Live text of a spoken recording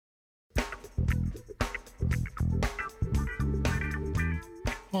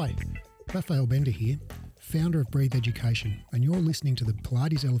Hi, Raphael Bender here, founder of Breathe Education, and you're listening to the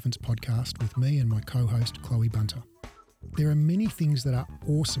Pilates Elephants podcast with me and my co-host Chloe Bunter. There are many things that are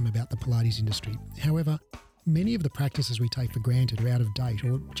awesome about the Pilates industry. However, many of the practices we take for granted are out of date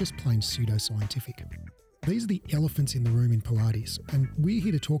or just plain pseudoscientific. These are the elephants in the room in Pilates, and we're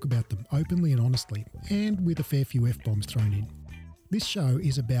here to talk about them openly and honestly, and with a fair few F-bombs thrown in. This show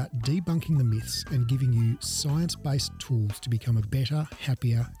is about debunking the myths and giving you science-based tools to become a better,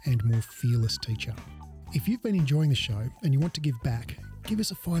 happier, and more fearless teacher. If you've been enjoying the show and you want to give back, give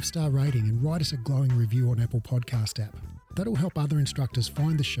us a 5-star rating and write us a glowing review on Apple Podcast app. That'll help other instructors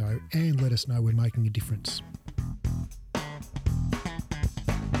find the show and let us know we're making a difference.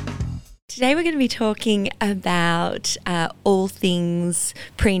 Today we're going to be talking about all things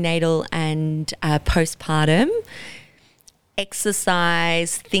prenatal and postpartum,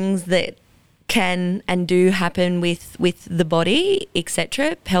 exercise, things that can and do happen with the body,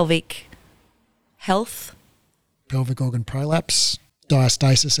 etc., pelvic health, Pelvic organ prolapse,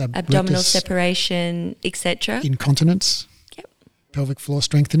 diastasis abritus, abdominal separation, etc., incontinence, Yep. pelvic floor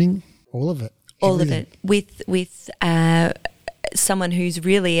strengthening, all of it. all Everything. of it with someone who's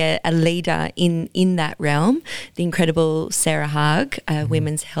really a leader in that realm, the incredible Sarah Haag,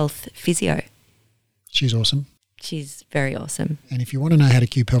 women's health physio. She's awesome. She's very awesome. And if you want to know how to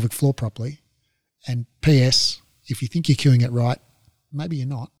cue pelvic floor properly, and P.S., if you think you're cueing it right, maybe you're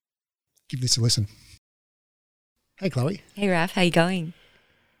not, give this a listen. Hey, Chloe. Hey, Raph, how you going?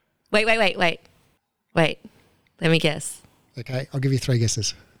 Wait. Let me guess. Okay, I'll give you 3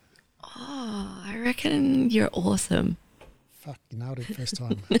 guesses. Oh, I reckon you're awesome. Fuck, you nailed it first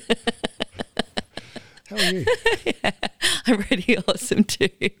time. How are you? Yeah, I'm pretty awesome too.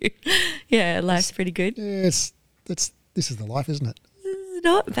 Yeah, life's pretty good. Yes, this is the life, isn't it? It's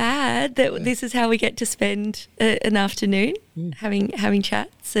not bad that this is how we get to spend an afternoon having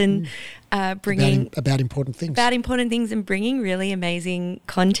chats and bringing about important things. About important things and bringing really amazing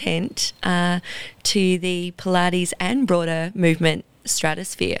content to the Pilates and broader movement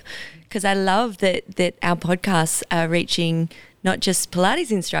stratosphere. Because I love that our podcasts are reaching not just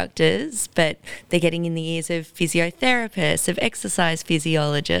Pilates instructors, but they're getting in the ears of physiotherapists, of exercise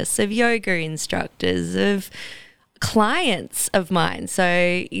physiologists, of yoga instructors, of clients of mine.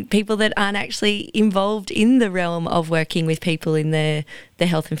 So people that aren't actually involved in the realm of working with people in the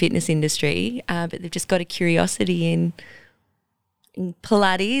health and fitness industry, but they've just got a curiosity in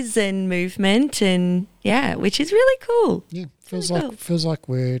Pilates and movement, and yeah, which is really cool. Yeah, feels like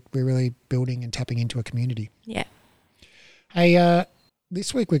we're really building and tapping into a community. Yeah. Hey,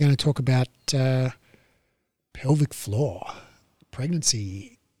 this week we're going to talk about pelvic floor,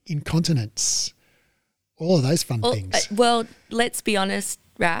 pregnancy, incontinence, all of those fun things. Well, let's be honest,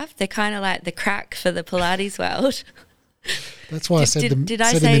 Raph, they're kind of like the crack for the Pilates world. That's why I said them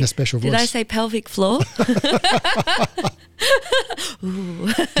in a special voice. Did I say pelvic floor?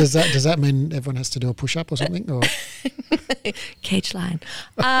 Does that mean everyone has to do a push-up or something? Or? Cage line.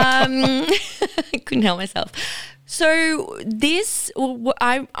 Couldn't help myself. So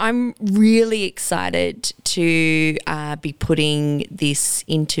I'm really excited to be putting this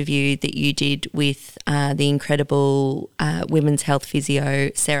interview that you did with the incredible women's health physio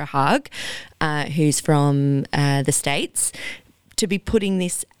Sarah Haag, who's from the States, to be putting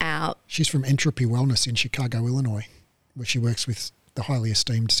this out. She's from Entropy Wellness in Chicago, Illinois, where she works with the highly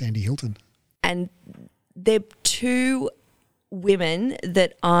esteemed Sandy Hilton. And they're 2 women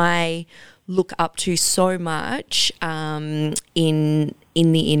that I look up to so much in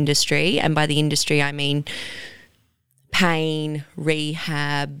the industry, and by the industry I mean pain,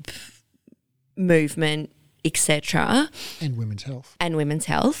 rehab, movement, etc. And women's health.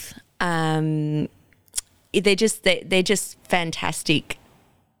 They're just fantastic,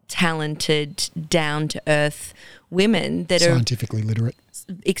 talented, down to earth women that scientifically literate,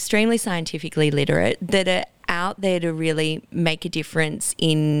 extremely scientifically literate, that are out there to really make a difference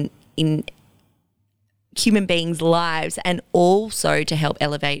in human beings' lives, and also to help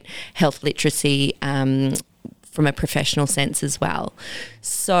elevate health literacy from a professional sense as well.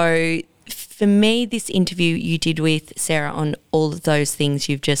 So for me, this interview you did with Sarah on all of those things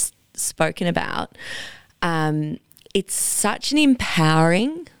you've just spoken about, it's such an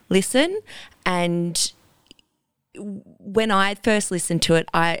empowering listen. And when I first listened to it,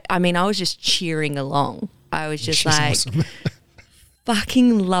 I mean, I was just cheering along. I was just She's awesome.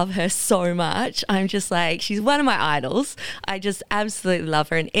 Fucking love her so much. I'm just like, she's one of my idols. I just absolutely love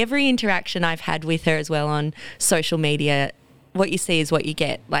her. And every interaction I've had with her as well on social media, what you see is what you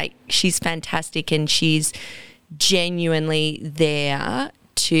get. Like, she's fantastic, and she's genuinely there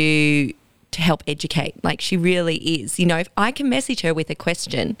to to help educate. Like, she really is. You know, if I can message her with a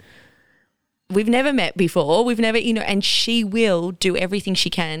question, we've never met before, we've never, you know, and she will do everything she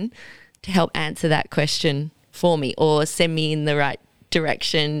can to help answer that question for me or send me in the right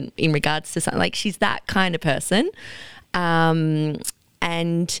direction in regards to something. Like, she's that kind of person.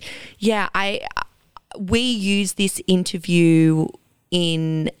 And yeah, we use this interview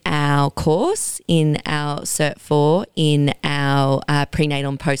in our course, in our Cert 4, in our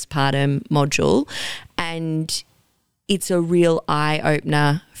prenatal and postpartum module, and it's a real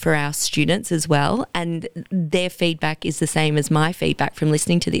eye-opener for our students as well, and their feedback is the same as my feedback from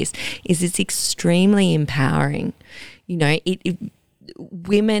listening to this, is it's extremely empowering. You know,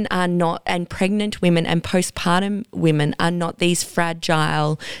 women are not, and pregnant women and postpartum women are not these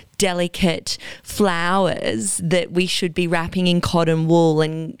fragile, delicate flowers that we should be wrapping in cotton wool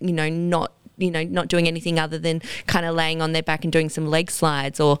and, not doing anything other than kind of laying on their back and doing some leg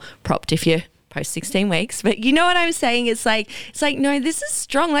slides, or propped if you're post 16 weeks. But you know what I'm saying? It's like, no, this is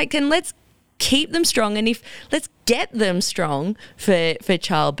strong. Like, and let's keep them strong, and let's get them strong for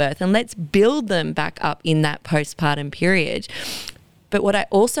childbirth, and let's build them back up in that postpartum period. But what I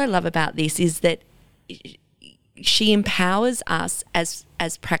also love about this is that she empowers us as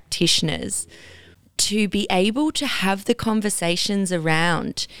practitioners to be able to have the conversations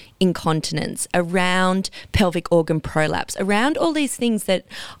around incontinence, around pelvic organ prolapse, around all these things that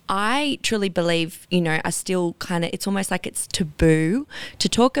I truly believe, are still kind of, it's almost like it's taboo to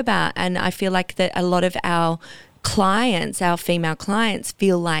talk about. And I feel like that a lot of our clients, our female clients,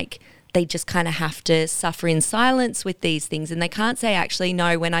 feel like they just kind of have to suffer in silence with these things, and they can't say, actually,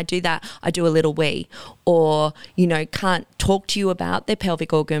 no, when I do that, I do a little wee, or, can't talk to you about their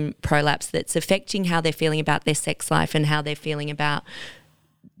pelvic organ prolapse that's affecting how they're feeling about their sex life and how they're feeling about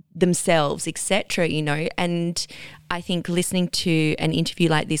themselves, etc. And I think listening to an interview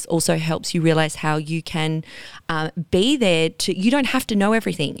like this also helps you realize how you can be there you don't have to know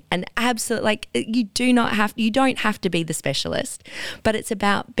everything, and absolutely, you don't have to be the specialist, but it's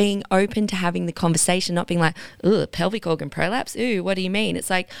about being open to having the conversation, not being like, ooh, pelvic organ prolapse, ooh, what do you mean? It's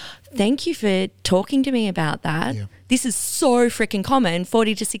like, thank you for talking to me about that. Yeah. This is so freaking common.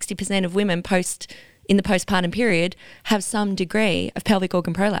 40 to 60% of women in the postpartum period have some degree of pelvic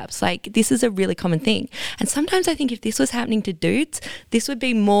organ prolapse. Like, this is a really common thing. And sometimes I think if this was happening to dudes, this would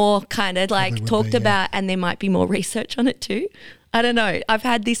be more kind of like talked about, and there might be more research on it too. I don't know. I've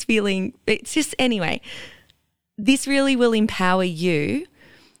had this feeling. It's just, anyway, this really will empower you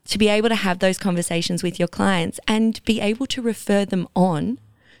to be able to have those conversations with your clients and be able to refer them on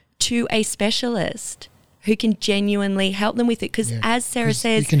to a specialist who can genuinely help them with it. Because as Sarah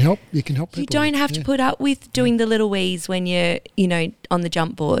says, you can help people. You don't have to put up with doing the little wheeze when you're, on the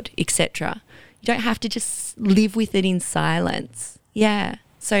jump board, etc. You don't have to just live with it in silence. Yeah.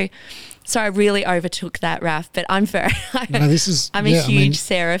 So I really overtook that, Raf, but I'm I'm a huge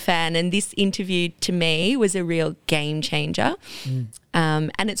Sarah fan, and this interview to me was a real game changer.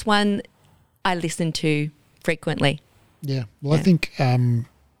 And it's one I listen to frequently. Yeah. Well,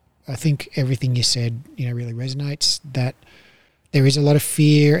 I think everything you said, really resonates, that there is a lot of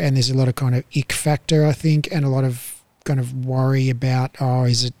fear and there's a lot of kind of ick factor, I think, and a lot of kind of worry about,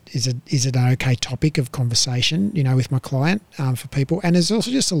 is it an okay topic of conversation, with my client, for people. And there's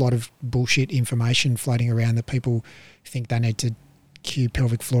also just a lot of bullshit information floating around that people think they need to cue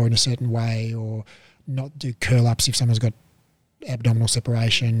pelvic floor in a certain way, or not do curl ups if someone's got abdominal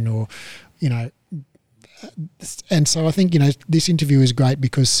separation, or, and so I think, this interview is great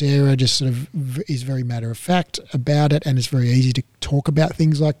because Sarah just sort of is very matter of fact about it, and it's very easy to talk about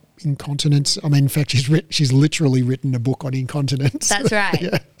things like incontinence. I mean, in fact, she's literally written a book on incontinence. That's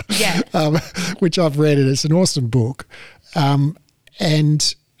right. Yeah. Which I've read, and it's an awesome book. So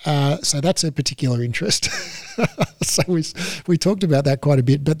that's a particular interest. So we talked about that quite a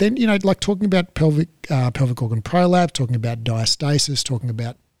bit. But then, like talking about pelvic organ prolapse, talking about diastasis, talking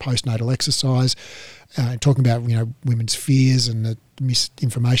about postnatal exercise, talking about women's fears and the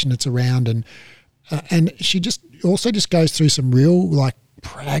misinformation that's around, and she just goes through some real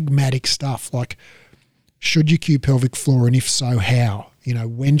pragmatic stuff, like, should you cue pelvic floor, and if so, how?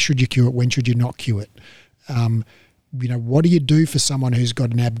 When should you cue it? When should you not cue it? What do you do for someone who's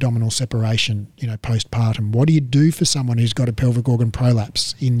got an abdominal separation, postpartum? What do you do for someone who's got a pelvic organ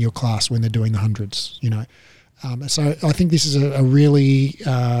prolapse in your class when they're doing the hundreds? So I think this is a really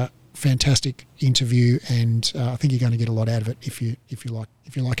fantastic interview, and I think you're going to get a lot out of it. If you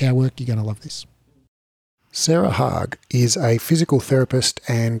like our work, you're going to love this. Sarah Haag is a physical therapist,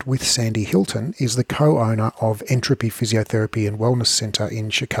 and with Sandy Hilton is the co-owner of Entropy Physiotherapy and Wellness Centre in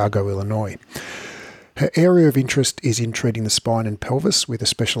Chicago, Illinois. Her area of interest is in treating the spine and pelvis with a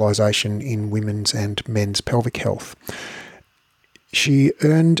specialisation in women's and men's pelvic health. She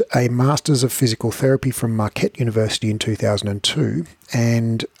earned a Masters of Physical Therapy from Marquette University in 2002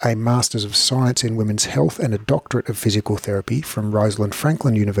 and a Masters of Science in Women's Health and a Doctorate of Physical Therapy from Rosalind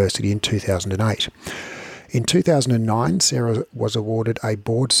Franklin University in 2008. In 2009, Sarah was awarded a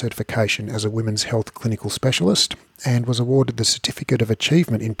board certification as a women's health clinical specialist and was awarded the Certificate of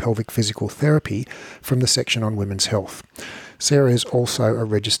Achievement in Pelvic Physical Therapy from the section on women's health. Sarah is also a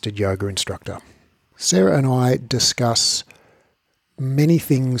registered yoga instructor. Sarah and I discuss many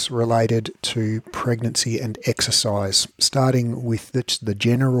things related to pregnancy and exercise, starting with the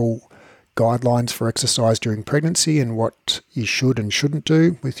general guidelines for exercise during pregnancy and what you should and shouldn't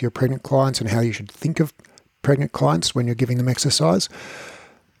do with your pregnant clients and how you should think of pregnant clients when you're giving them exercise,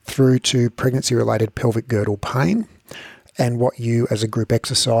 through to pregnancy-related pelvic girdle pain and what you as a group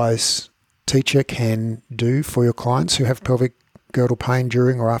exercise teacher can do for your clients who have pelvic girdle pain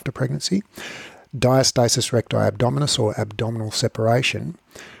during or after pregnancy, diastasis recti abdominis or abdominal separation,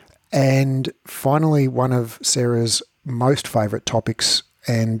 and finally one of Sarah's most favourite topics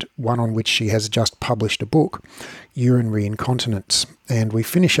and one on which she has just published a book, urinary incontinence. And we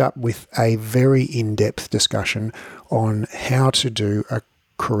finish up with a very in-depth discussion on how to do a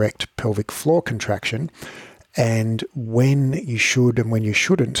correct pelvic floor contraction and when you should and when you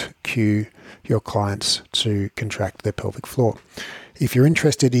shouldn't cue your clients to contract their pelvic floor. If you're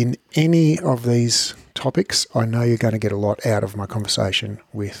interested in any of these topics, I know you're going to get a lot out of my conversation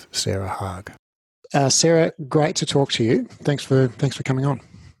with Sarah Haag. Sarah, great to talk to you. Thanks for coming on.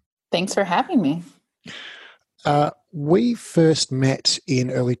 Thanks for having me. We first met in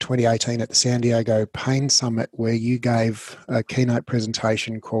early 2018 at the San Diego Pain Summit, where you gave a keynote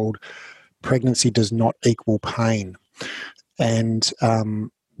presentation called Pregnancy Does Not Equal Pain. And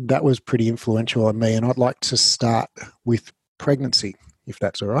that was pretty influential on me. And I'd like to start with pregnancy, if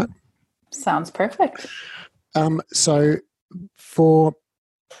that's all right. Sounds perfect. So for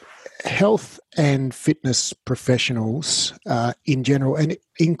health and fitness professionals in general, and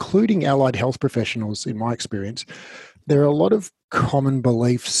including allied health professionals in my experience, there are a lot of common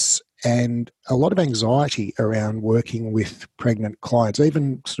beliefs and a lot of anxiety around working with pregnant clients,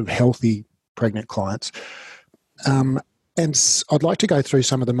 even sort of healthy pregnant clients. And I'd like to go through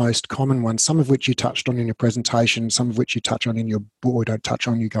some of the most common ones, some of which you touched on in your presentation, some of which you touch on in your book, or don't touch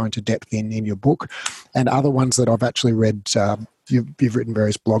on, you go into depth in your book, and other ones that I've actually read. You've written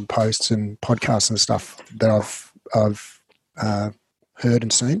various blog posts and podcasts and stuff that I've heard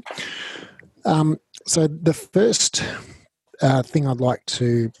and seen. So the first thing I'd like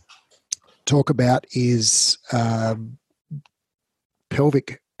to talk about is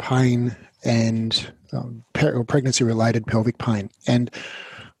pelvic pain and pregnancy-related pelvic pain. And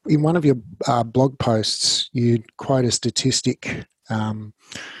in one of your blog posts, you quote a statistic that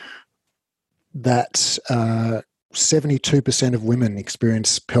 72% of women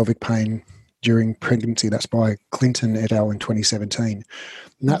experience pelvic pain during pregnancy. That's by Clinton et al. In 2017.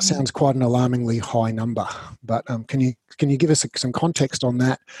 And that sounds quite an alarmingly high number. But can you give us some context on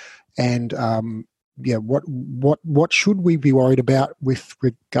that? And what should we be worried about with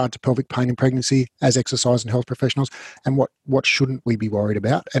regard to pelvic pain in pregnancy as exercise and health professionals, and what shouldn't we be worried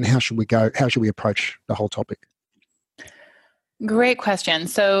about, and how should we approach the whole topic? Great question.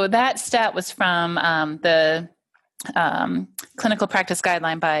 So that stat was from the clinical practice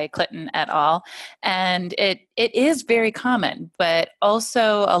guideline by Clinton et al. And it is very common, but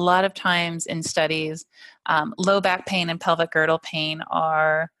also a lot of times in studies, low back pain and pelvic girdle pain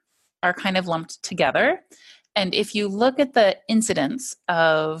are kind of lumped together. And if you look at the incidence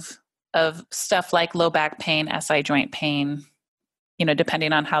of stuff like low back pain, SI joint pain,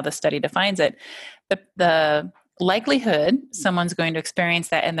 depending on how the study defines it, the likelihood someone's going to experience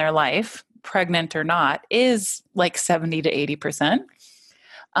that in their life, pregnant or not, is like 70 to 80%.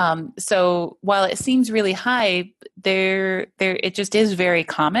 So while it seems really high, it just is very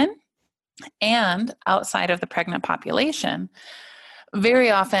common. And outside of the pregnant population,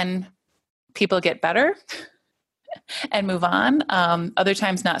 very often people get better and move on. Other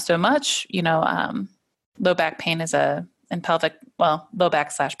times, not so much. Low back pain low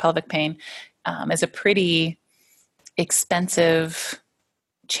back / pelvic pain is a pretty expensive,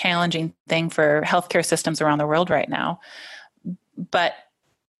 challenging thing for healthcare systems around the world right now. But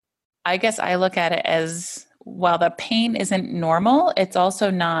I guess I look at it as, while the pain isn't normal, it's also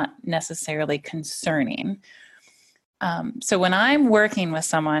not necessarily concerning. So when I'm working with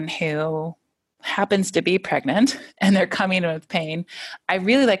someone who happens to be pregnant and they're coming in with pain, I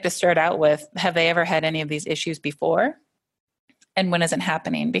really like to start out with, have they ever had any of these issues before? and when isn't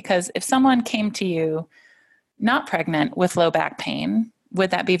happening? Because if someone came to you not pregnant with low back pain,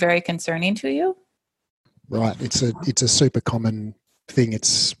 would that be very concerning to you? Right. It's a super common thing.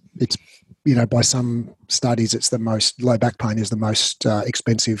 It's by some studies, it's the most, low back pain is the most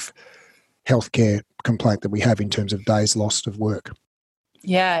expensive healthcare complaint that we have in terms of days lost of work.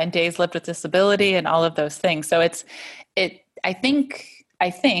 Yeah, and days lived with disability and all of those things. So I think,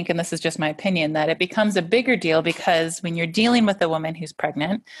 and this is just my opinion, that it becomes a bigger deal because when you're dealing with a woman who's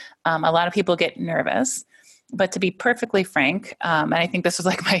pregnant, a lot of people get nervous. But to be perfectly frank, and I think this was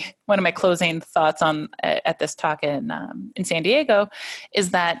like one of my closing thoughts at this talk in San Diego,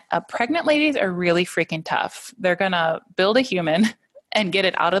 is that pregnant ladies are really freaking tough. They're gonna build a human and get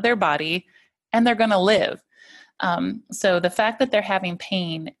it out of their body, and they're gonna live. So the fact that they're having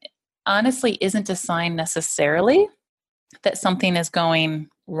pain honestly isn't a sign necessarily that something is going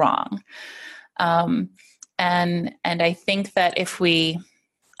wrong. And I think that if we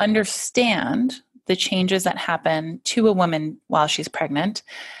understand the changes that happen to a woman while she's pregnant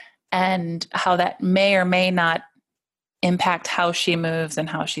and how that may or may not impact how she moves and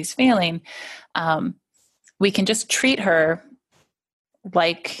how she's feeling, we can just treat her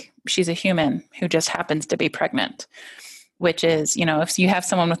like she's a human who just happens to be pregnant, which is, if you have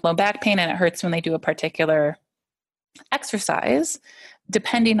someone with low back pain and it hurts when they do a particular exercise,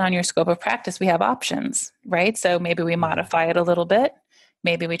 depending on your scope of practice, we have options, right? So maybe we modify it a little bit.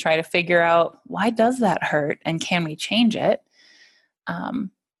 Maybe we try to figure out, why does that hurt and can we change it?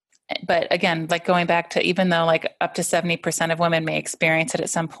 But again, like going back to, even though like up to 70% of women may experience it at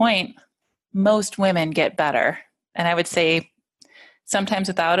some point, most women get better. And I would say sometimes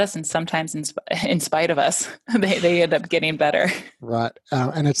without us and sometimes in spite of us, they end up getting better. Right.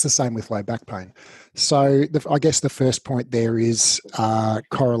 And it's the same with low back pain. So I guess the first point there is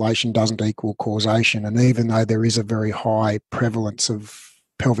correlation doesn't equal causation. And even though there is a very high prevalence of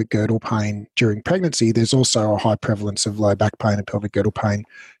pelvic girdle pain during pregnancy, there's also a high prevalence of low back pain and pelvic girdle pain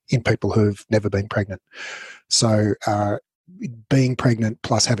in people who've never been pregnant. So being pregnant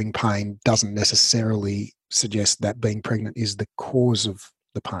plus having pain doesn't necessarily suggest that being pregnant is the cause of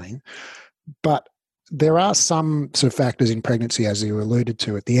the pain. But there are some sort of factors in pregnancy, as you alluded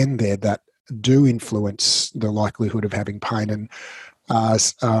to at the end there, that do influence the likelihood of having pain. And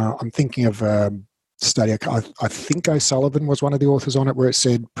I'm thinking of a study, I think O'Sullivan was one of the authors on it, where it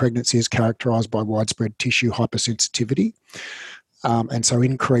said pregnancy is characterized by widespread tissue hypersensitivity. And so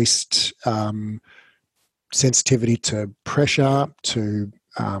increased sensitivity to pressure, to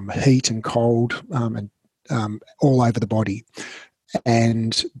heat and cold, and all over the body.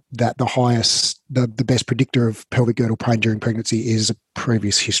 And that the best predictor of pelvic girdle pain during pregnancy is a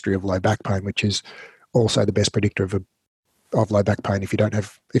previous history of low back pain, which is also the best predictor of low back pain if you're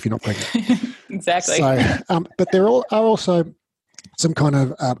not pregnant. Exactly. So, but there are also some kind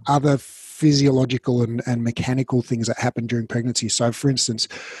of other physiological and mechanical things that happen during pregnancy. So, for instance,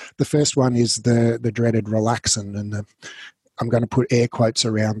 the first one is the dreaded relaxin, and I'm going to put air quotes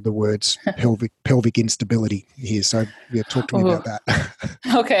around the words pelvic instability here. So, yeah, talk to me about that.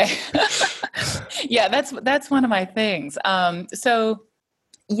 Okay. Yeah, that's one of my things. So,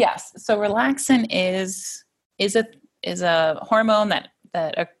 yes, so relaxin is a hormone that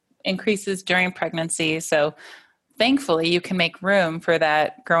increases during pregnancy. So, thankfully, you can make room for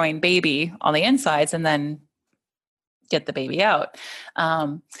that growing baby on the insides, and then get the baby out.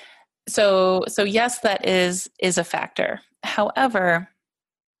 So yes, that is a factor. However,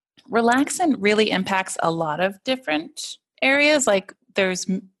 relaxin really impacts a lot of different areas. Like there's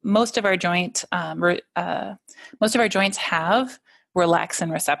most of our joints have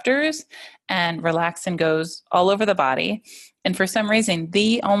relaxin receptors, and relaxin goes all over the body. And for some reason,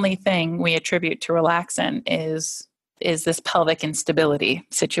 the only thing we attribute to relaxin is this pelvic instability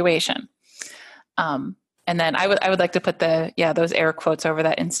situation. And then I would like to put those air quotes over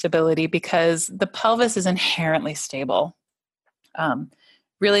that instability, because the pelvis is inherently stable.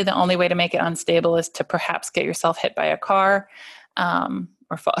 Really, the only way to make it unstable is to perhaps get yourself hit by a car, or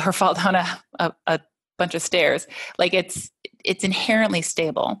fall down a bunch of stairs. Like it's inherently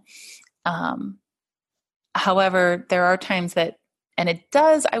stable. However, there are times that, and it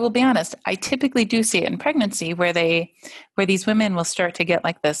does, I will be honest, I typically do see it in pregnancy where these women will start to get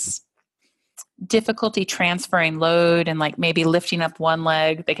like this difficulty transferring load and like maybe lifting up one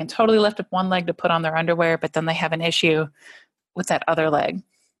leg. They can totally lift up one leg to put on their underwear, but then they have an issue with that other leg.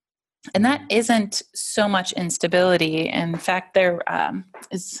 And that isn't so much instability. In fact, there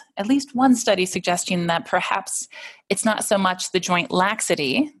is at least one study suggesting that perhaps it's not so much the joint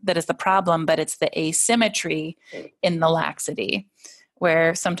laxity that is the problem, but it's the asymmetry in the laxity,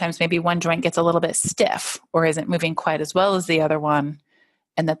 where sometimes maybe one joint gets a little bit stiff or isn't moving quite as well as the other one,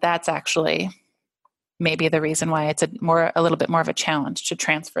 and that's actually maybe the reason why it's a little bit more of a challenge to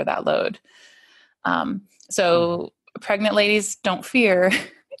transfer that load. So pregnant ladies, don't fear.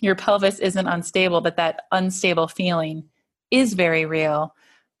 Your pelvis isn't unstable, but that unstable feeling is very real.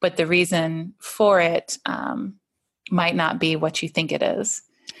 But the reason for it might not be what you think it is.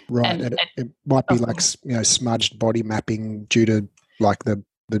 Right. And it might be like, smudged body mapping due to like the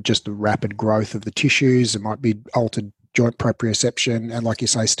rapid growth of the tissues. It might be altered joint proprioception and, like you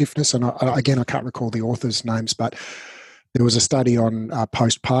say, stiffness. And I can't recall the authors' names, but there was a study on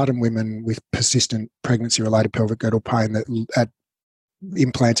postpartum women with persistent pregnancy-related pelvic girdle pain that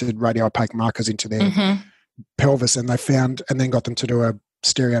implanted radiopaque markers into their pelvis, and they found, and then got them to do a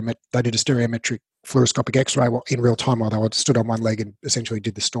stereometric fluoroscopic X-ray in real time while they were stood on one leg and essentially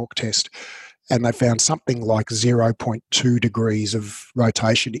did the stalk test. And they found something like 0.2 degrees of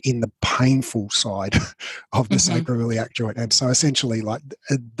rotation in the painful side of the sacroiliac joint. And so essentially, like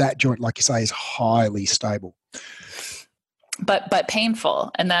that joint, like you say, is highly stable. But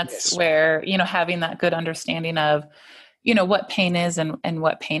painful. And that's where, having that good understanding of, what pain is and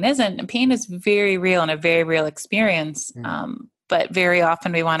what pain isn't. And pain is very real and a very real experience. But very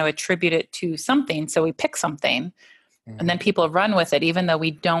often we want to attribute it to something. So we pick something and then people run with it, even though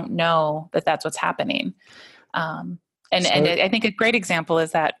we don't know that that's what's happening. And I think a great example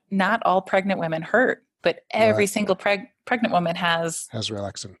is that not all pregnant women hurt, but every single pregnant woman has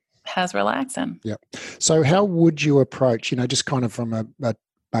relaxin. Yeah. So how would you approach, just kind of from a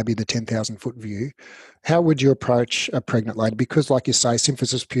maybe the 10,000-foot view, how would you approach a pregnant lady? Because like you say,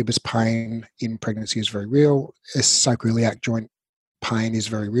 symphysis pubis pain in pregnancy is very real. A sacroiliac joint pain is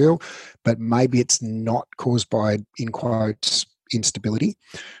very real, but maybe it's not caused by, in quotes, instability.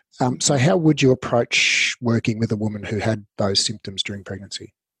 So how would you approach working with a woman who had those symptoms during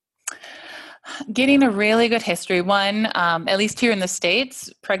pregnancy? Getting a really good history. One, at least here in the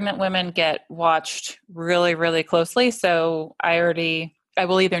States, pregnant women get watched really, really closely. So I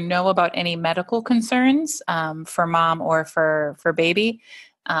will either know about any medical concerns for mom or for baby.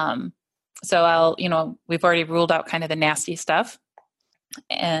 So we've already ruled out kind of the nasty stuff.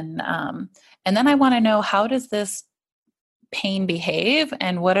 And then I want to know, how does this pain behave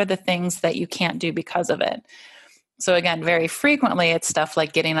and what are the things that you can't do because of it? So again, very frequently it's stuff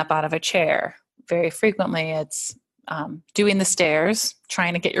like getting up out of a chair. Very frequently it's doing the stairs,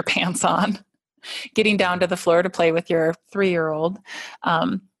 trying to get your pants on, getting down to the floor to play with your 3-year-old,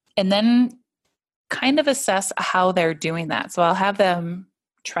 and then kind of assess how they're doing that. So I'll have them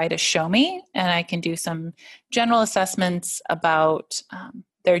try to show me, and I can do some general assessments about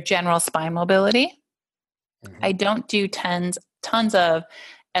their general spine mobility. I don't do tons of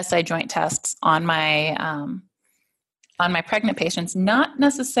SI joint tests on my pregnant patients, not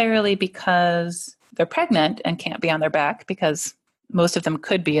necessarily because they're pregnant and can't be on their back, because most of them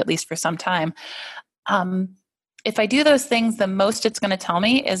could be, at least for some time. If I do those things, the most it's going to tell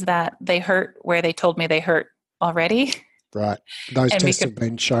me is that they hurt where they told me they hurt already. Right. Those tests have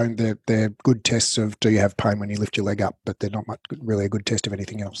been shown. They're good tests of, do you have pain when you lift your leg up, but they're not really a good test of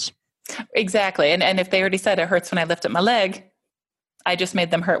anything else. Exactly. And if they already said it hurts when I lift up my leg, I just made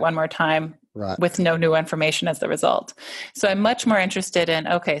them hurt one more time with no new information as the result. So I'm much more interested in,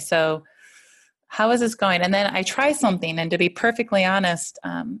 okay, so how is this going? And then I try something, and to be perfectly honest,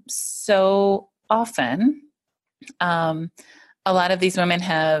 so often, a lot of these women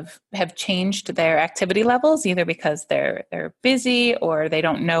have changed their activity levels, either because they're busy or they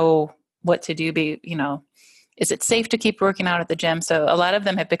don't know what to do. Is it safe to keep working out at the gym? So a lot of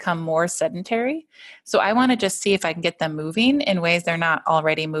them have become more sedentary. So I want to just see if I can get them moving in ways they're not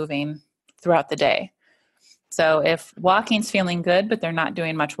already moving throughout the day. So if walking's feeling good, but they're not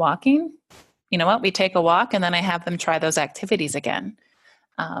doing much walking, you know what? We take a walk, and then I have them try those activities again.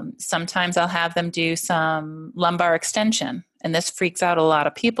 Sometimes I'll have them do some lumbar extension. And this freaks out a lot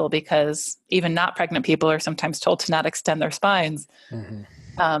of people, because even not pregnant people are sometimes told to not extend their spines.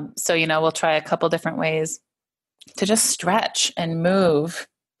 So, we'll try a couple different ways to just stretch and move,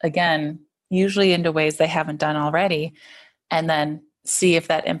 again, usually into ways they haven't done already, and then see if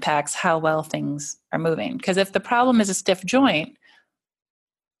that impacts how well things are moving. Because if the problem is a stiff joint,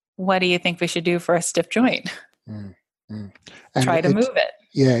 what do you think we should do for a stiff joint? Try to move it.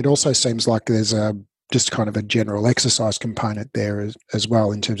 Yeah, it also seems like there's just kind of a general exercise component there as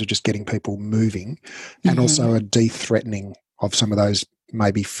well, in terms of just getting people moving, and also a de-threatening of some of those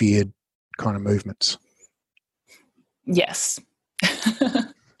maybe feared kind of movements. Yes.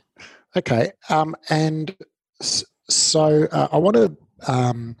 Okay. And so I want to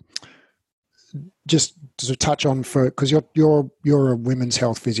just to touch on because you're a women's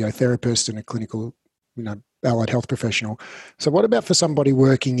health physiotherapist and a clinical, allied health professional. So what about for somebody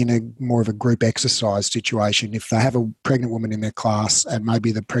working in a more of a group exercise situation? If they have a pregnant woman in their class and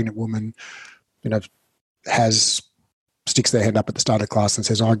maybe the pregnant woman, sticks their hand up at the start of class and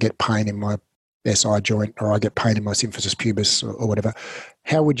says, I get pain in my SI joint or I get pain in my symphysis pubis or whatever.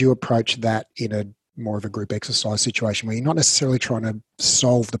 How would you approach that in a more of a group exercise situation where you're not necessarily trying to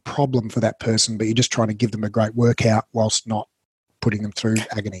solve the problem for that person, but you're just trying to give them a great workout whilst not putting them through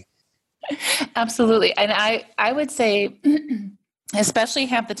agony? Absolutely. And I would say, especially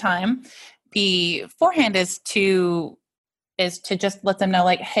have the time beforehand is to just let them know,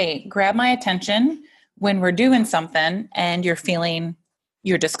 like, hey, grab my attention when we're doing something and you're feeling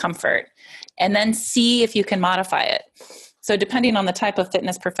your discomfort, and then see if you can modify it. So depending on the type of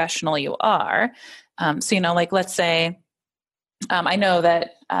fitness professional you are, like let's say, I know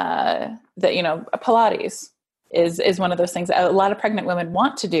that Pilates is one of those things that a lot of pregnant women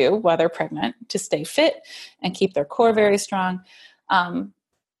want to do while they're pregnant to stay fit and keep their core very strong.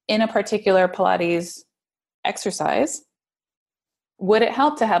 In a particular Pilates exercise, would it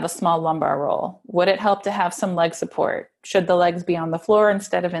help to have a small lumbar roll? Would it help to have some leg support? Should the legs be on the floor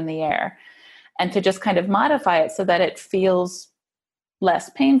instead of in the air? And to just kind of modify it so that it feels less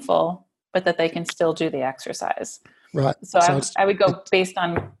painful, but that they can still do the exercise. Right. So I would go based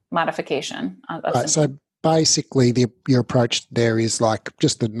on modification. Right. So basically your approach there is like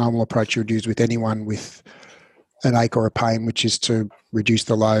just the normal approach you would use with anyone with an ache or a pain, which is to reduce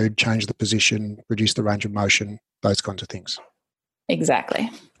the load, change the position, reduce the range of motion, those kinds of things. Exactly.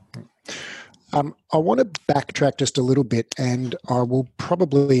 I want to backtrack just a little bit, and I will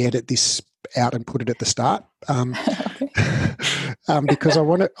probably edit this out and put it at the start, because I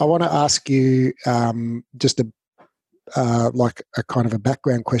want to ask you just like a kind of a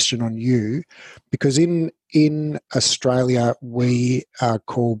background question on you, because in Australia we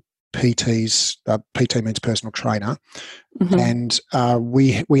call PTs. PT means personal trainer, mm-hmm. and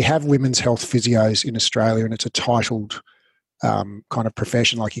we have women's health physios in Australia, and it's a titled kind of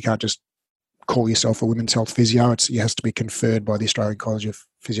profession. Like you can't just call yourself a women's health physio. It has to be conferred by the Australian College of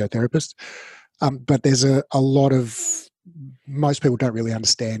Physiotherapists. But there's a lot of, most people don't really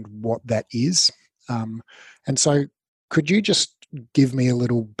understand what that is. And so could you just give me a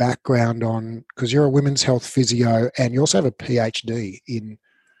little background on, because you're a women's health physio and you also have a PhD in,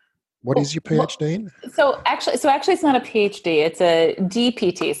 what is your PhD in? So actually it's not a PhD, it's a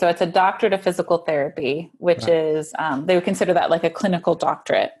DPT. So it's a doctorate of physical therapy, which is, they would consider that like a clinical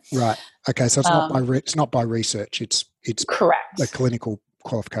doctorate. Right. Okay. So it's not by research. It's correct. A clinical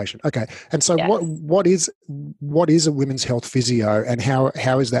qualification. Okay. And so yes. what is a women's health physio, and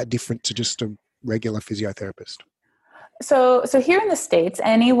how is that different to just a regular physiotherapist? So here in the States,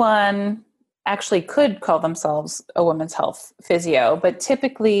 anyone actually could call themselves a women's health physio, but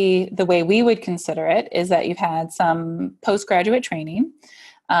typically the way we would consider it is that you've had some postgraduate training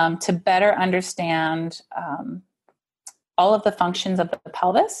to better understand all of the functions of the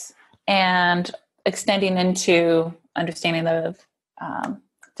pelvis, and extending into understanding the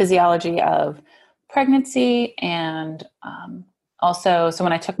physiology of pregnancy, and also, so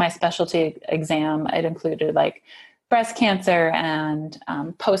when I took my specialty exam, it included like breast cancer and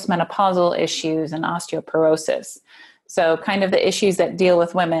postmenopausal issues and osteoporosis. So kind of the issues that deal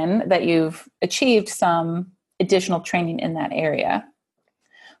with women that you've achieved some additional training in that area.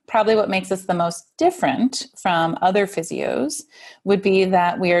 Probably what makes us the most different from other physios would be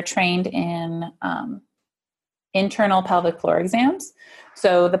that we are trained in internal pelvic floor exams.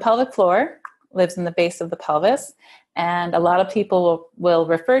 So the pelvic floor lives in the base of the pelvis, and a lot of people will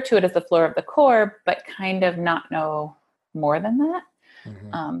refer to it as the floor of the core, but kind of not know more than that.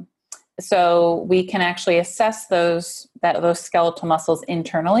 Mm-hmm. So we can actually assess those skeletal muscles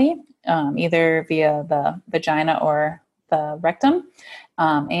internally, either via the vagina or the rectum,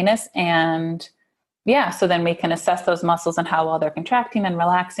 anus. And so then we can assess those muscles and how well they're contracting and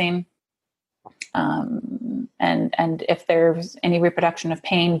relaxing. And if there's any reproduction of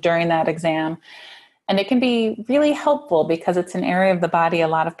pain during that exam. And it can be really helpful because it's an area of the body a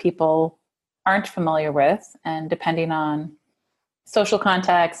lot of people aren't familiar with. And depending on social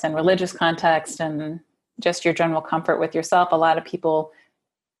context and religious context and just your general comfort with yourself, a lot of people,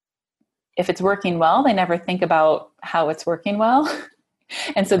 if it's working well, they never think about how it's working well.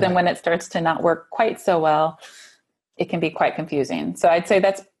 And so then when it starts to not work quite so well, it can be quite confusing. So I'd say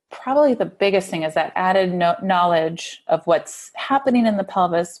that's probably the biggest thing, is that added knowledge of what's happening in the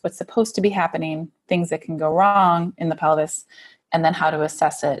pelvis, what's supposed to be happening, things that can go wrong in the pelvis, and then how to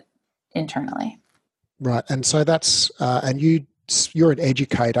assess it internally. Right. And so that's, and you you're an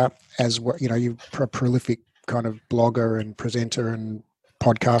educator as well. You know, you're a prolific kind of blogger and presenter and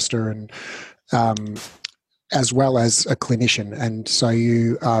podcaster, and as well as a clinician. And so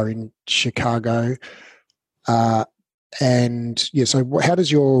you are in Chicago. And yeah, so how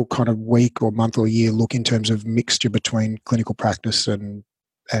does your kind of week or month or year look in terms of mixture between clinical practice and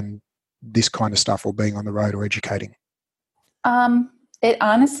this kind of stuff, or being on the road or educating? It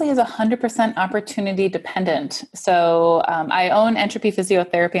honestly is 100% opportunity dependent. So I own Entropy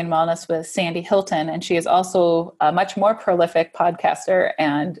Physiotherapy and Wellness with Sandy Hilton, and she is also a much more prolific podcaster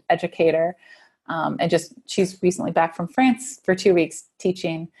and educator. She's recently back from France for 2 weeks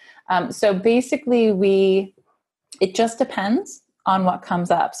teaching. So basically it just depends on what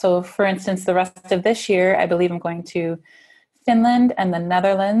comes up. So for instance, the rest of this year, I believe I'm going to Finland and the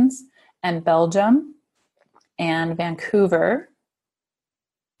Netherlands and Belgium and Vancouver.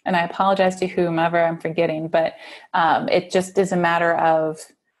 And I apologize to whomever I'm forgetting, but it just is a matter of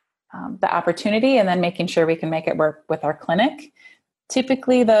the opportunity and then making sure we can make it work with our clinic.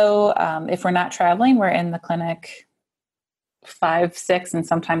 Typically, though, if we're not traveling, we're in the clinic 5, 6, and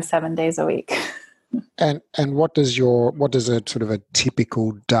sometimes 7 days a week. And what does a sort of a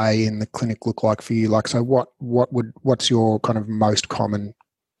typical day in the clinic look like for you? Like, so what's your kind of most common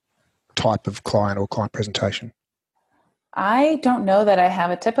type of client or client presentation? I don't know that I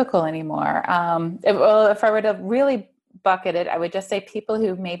have a typical anymore. If I were to really bucket it, I would just say people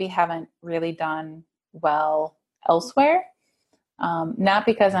who maybe haven't really done well elsewhere. Not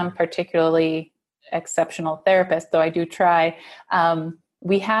because I'm particularly exceptional therapist, though I do try.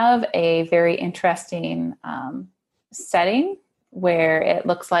 We have a very interesting setting where it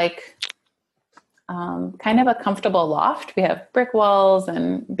looks like kind of a comfortable loft. We have brick walls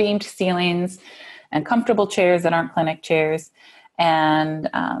and beamed ceilings and comfortable chairs that aren't clinic chairs. And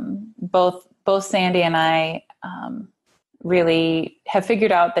both Sandy and I really have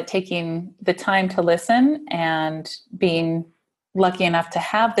figured out that taking the time to listen and being lucky enough to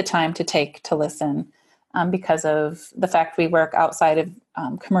have the time to listen because of the fact we work outside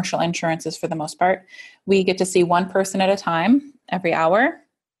of commercial insurances for the most part, we get to see one person at a time every hour.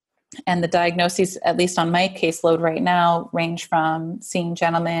 And the diagnoses, at least on my caseload right now, range from seeing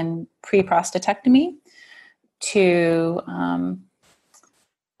gentlemen pre-prostatectomy to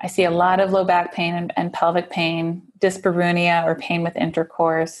I see a lot of low back pain and pelvic pain, dyspareunia or pain with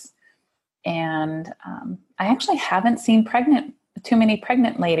intercourse. And I actually haven't seen too many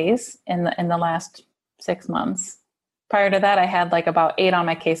pregnant ladies in the last 6 months. Prior to that, I had like about 8 on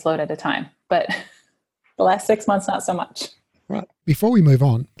my caseload at a time, but the last 6 months, not so much. Right. Before we move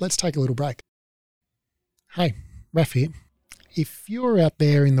on, let's take a little break. Hey, Raf here. If you're out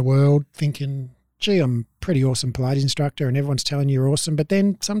there in the world thinking, gee, I'm a pretty awesome Pilates instructor and everyone's telling you you're awesome, but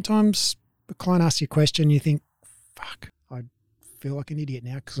then sometimes the client asks you a question, you think, fuck, I feel like an idiot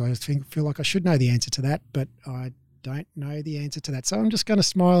now because I feel like I should know the answer to that, but I don't know the answer to that. So I'm just going to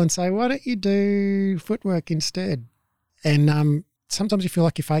smile and say, why don't you do footwork instead? And sometimes you feel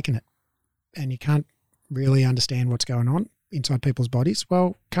like you're faking it and you can't really understand what's going on inside people's bodies.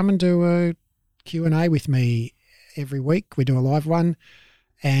 Well, come and do a Q&A with me every week. We do a live one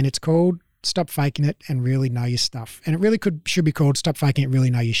and it's called Stop Faking It and Really Know Your Stuff. And it really should be called Stop Faking It, Really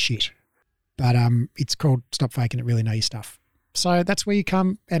Know Your Shit. But it's called Stop Faking It, Really Know Your Stuff. So that's where you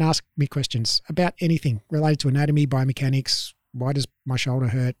come and ask me questions about anything related to anatomy, biomechanics. Why does my shoulder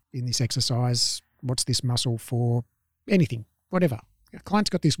hurt in this exercise? What's this muscle for? Anything, whatever. A client's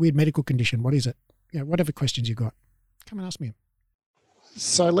got this weird medical condition. What is it? Whatever questions you got, come and ask me.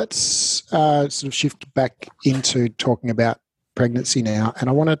 So let's sort of shift back into talking about pregnancy now. And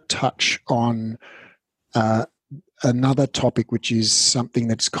I want to touch on another topic, which is something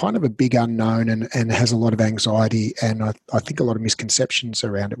that's kind of a big unknown and has a lot of anxiety and I think a lot of misconceptions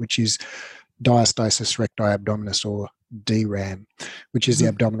around it, which is diastasis recti abdominis, or DRAM, which is the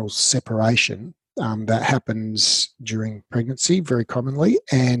abdominal separation that happens during pregnancy very commonly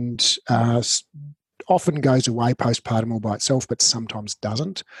and often goes away postpartum all by itself, but sometimes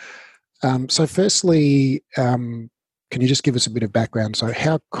doesn't. So firstly, can you just give us a bit of background? So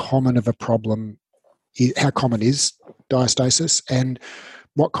how common is diastasis and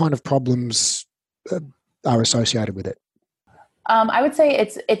what kind of problems are associated with it? I would say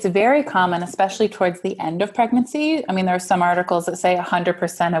it's very common, especially towards the end of pregnancy. I mean, there are some articles that say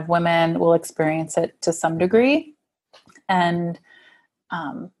 100% of women will experience it to some degree. And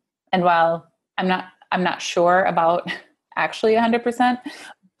while I'm not sure about actually 100%,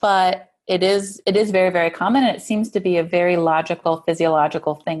 but it is very, very common. And it seems to be a very logical,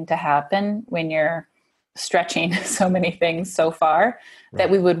 physiological thing to happen when you're stretching so many things so far, right, that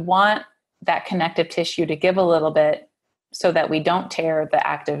we would want that connective tissue to give a little bit so that we don't tear the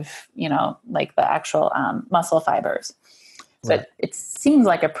active, like the actual muscle fibers. So Right. it seems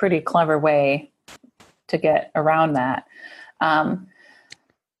like a pretty clever way to get around that.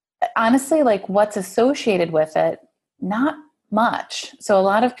 Honestly, like what's associated with it, not much. So a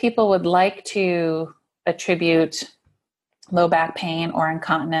lot of people would like to attribute low back pain or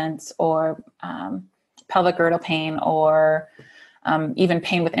incontinence or pelvic girdle pain or even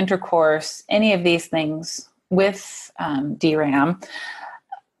pain with intercourse, any of these things with DRAM,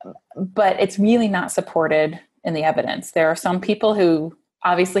 but it's really not supported in the evidence. There are some people who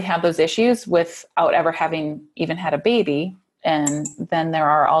obviously have those issues without ever having even had a baby. And then there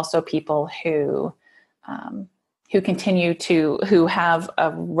are also people who who have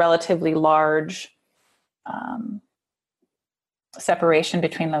a relatively large separation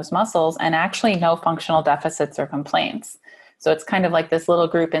between those muscles and actually no functional deficits or complaints. So it's kind of like this little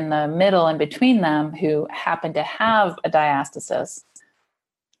group in the middle and between them who happen to have a diastasis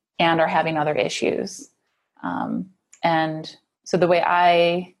and are having other issues. And so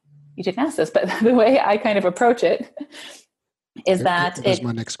you didn't ask this, but the way I kind of approach it is that that was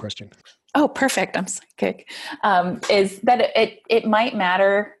my next question. Oh, perfect. I'm psychic. Is that it might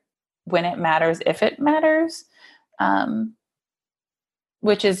matter when it matters, if it matters,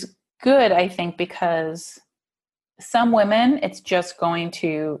 which is good, I think, because some women, it's just going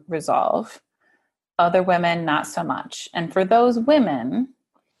to resolve. Other women, not so much. And for those women,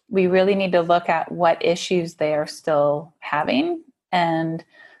 we really need to look at what issues they are still having. And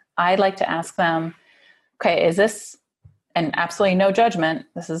I'd like to ask them, okay, is this, and absolutely no judgment,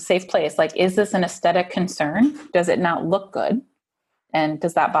 this is a safe place, like, is this an aesthetic concern? Does it not look good? And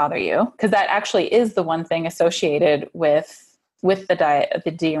does that bother you? Because that actually is the one thing associated with the diet,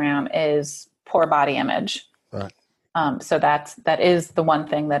 the DRAM, is poor body image. Right. So that is the one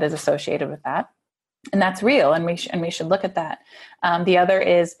thing that is associated with that. And that's real, and we should look at that. The other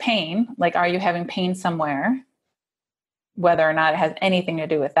is pain. Like, are you having pain somewhere? Whether or not it has anything to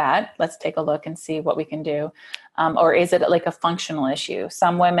do with that, let's take a look and see what we can do. Or is it like a functional issue?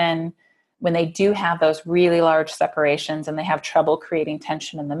 Some women, when they do have those really large separations and they have trouble creating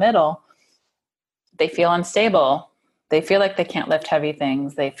tension in the middle, they feel unstable. They feel like they can't lift heavy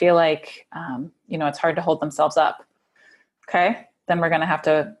things. They feel like, it's hard to hold themselves up. Okay, then we're going to have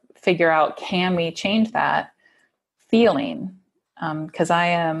to figure out, can we change that feeling? Because I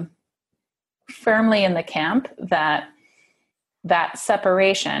am firmly in the camp that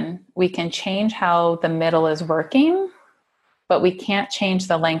separation, we can change how the middle is working, but we can't change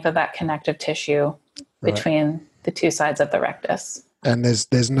the length of that connective tissue between the two sides of the rectus. And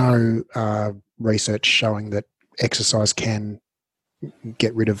there's no research showing that exercise can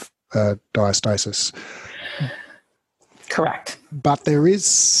get rid of diastasis. Correct. But there is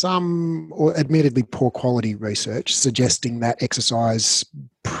some, or admittedly poor quality research suggesting that exercise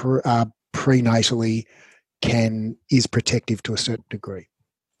prenatally is protective to a certain degree.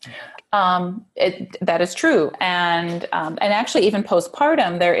 That is true. And actually even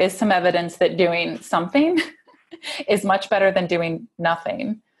postpartum, there is some evidence that doing something is much better than doing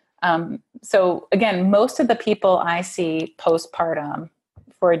nothing. So again, most of the people I see postpartum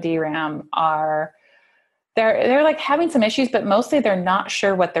for DRAM they're like having some issues, but mostly they're not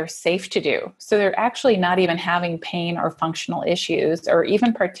sure what they're safe to do. So they're actually not even having pain or functional issues, or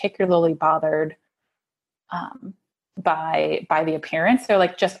even particularly bothered by the appearance. They're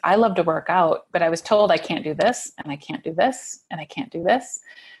like, I love to work out, but I was told I can't do this, and I can't do this, and I can't do this.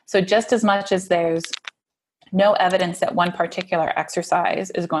 So just as much as there's no evidence that one particular exercise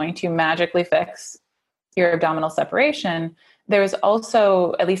is going to magically fix your abdominal separation, there is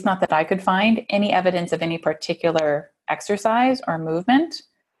also, at least not that I could find, any evidence of any particular exercise or movement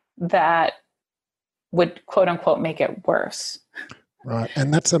that would, quote unquote, make it worse. Right.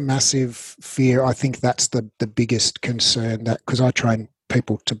 And that's a massive fear. I think that's the biggest concern, that because I train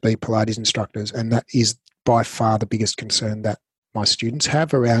people to be Pilates instructors, and that is by far the biggest concern that my students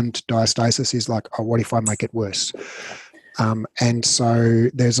have around diastasis is like, oh, what if I make it worse? And so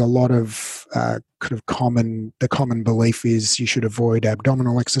there's a lot of the common belief is you should avoid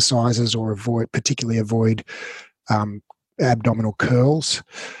abdominal exercises, or particularly avoid abdominal curls,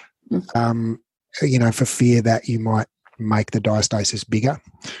 for fear that you might make the diastasis bigger.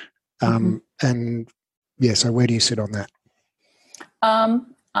 And yeah, so where do you sit on that?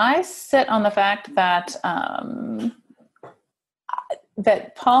 I sit on the fact that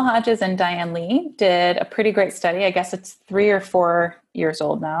that Paul Hodges and Diane Lee did a pretty great study. I guess it's 3 or 4 years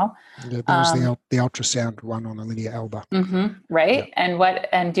old now. Yeah, that was the ultrasound one on Alinea alba. Right. Yeah.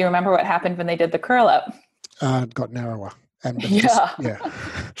 And do you remember what happened when they did the curl up? It got narrower. Yeah. Yeah.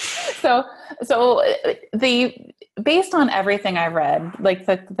 So the based on everything I read, like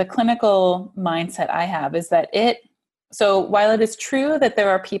the clinical mindset I have is that so while it is true that there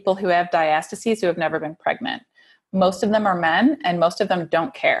are people who have diastases who have never been pregnant, most of them are men and most of them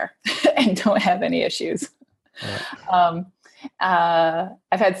don't care and don't have any issues. Right.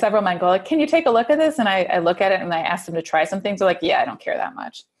 I've had several men go like, can you take a look at this? And I look at it and I ask them to try some things. They're like, yeah, I don't care that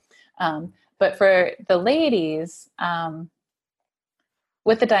much. But for the ladies,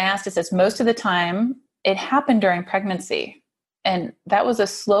 with the diastasis, most of the time it happened during pregnancy. And that was a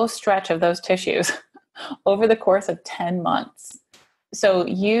slow stretch of those tissues over the course of 10 months. So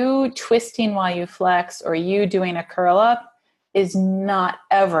you twisting while you flex or you doing a curl up is not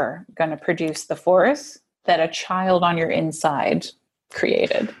ever going to produce the force that a child on your inside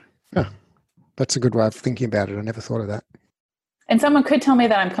created. Yeah, that's a good way of thinking about it. I never thought of that. And someone could tell me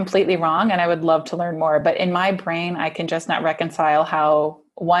that I'm completely wrong, and I would love to learn more. But in my brain, I can just not reconcile how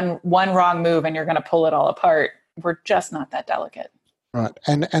one wrong move and you're going to pull it all apart. We're just not that delicate. Right.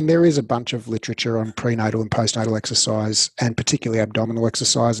 And there is a bunch of literature on prenatal and postnatal exercise, and particularly abdominal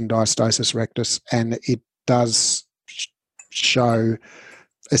exercise and diastasis rectus. And it does show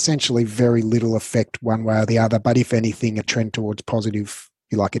essentially very little effect one way or the other. But if anything, a trend towards positive,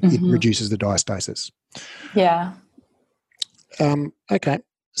 it reduces the diastasis. Yeah. Okay.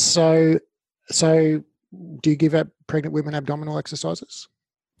 So do you give up pregnant women abdominal exercises?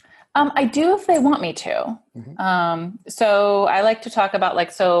 I do if they want me to. Mm-hmm. So I like to talk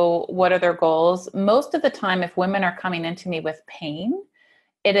about so what are their goals? Most of the time, if women are coming into me with pain,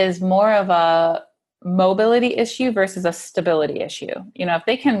 it is more of a mobility issue versus a stability issue. If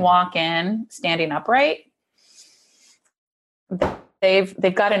they can walk in standing upright,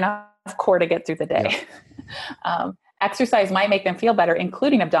 they've got enough core to get through the day. Yeah. Exercise might make them feel better,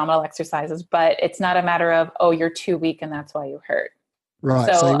 including abdominal exercises, but it's not a matter of, oh, you're too weak and that's why you hurt.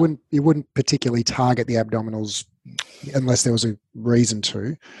 Right. So you wouldn't particularly target the abdominals unless there was a reason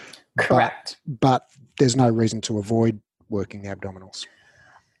to. Correct. But there's no reason to avoid working the abdominals.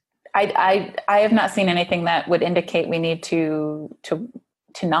 I have not seen anything that would indicate we need to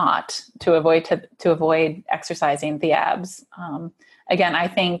avoid exercising the abs. Again, I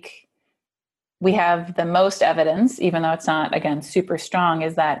think we have the most evidence, even though it's not, again, super strong,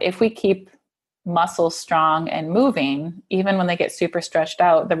 is that if we keep muscles strong and moving, even when they get super stretched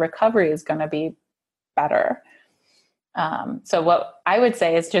out, the recovery is going to be better. So what I would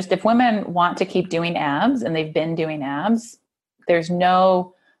say is just if women want to keep doing abs and they've been doing abs, there's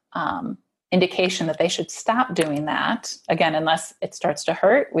no indication that they should stop doing that. Again, unless it starts to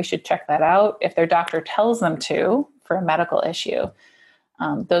hurt, we should check that out. If their doctor tells them to for a medical issue,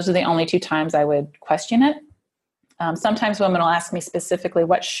 those are the only two times I would question it. Sometimes women will ask me specifically,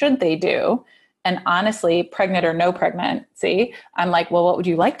 what should they do? And honestly, pregnant or no pregnancy, I'm like, well, what would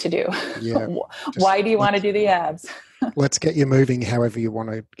you like to do? Yeah, why do you want to do the abs? Let's get you moving however you want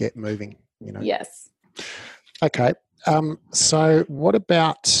to get moving. Yes. Okay. So what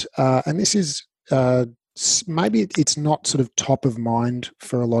about, and this is maybe it's not sort of top of mind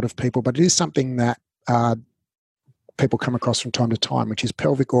for a lot of people, but it is something that people come across from time to time, which is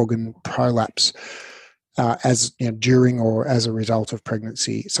pelvic organ prolapse during or as a result of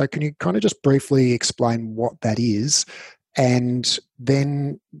pregnancy. So can you kind of just briefly explain what that is, and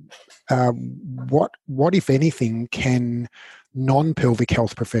then what if anything, can non-pelvic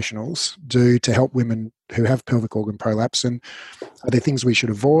health professionals do to help women who have pelvic organ prolapse? And are there things we should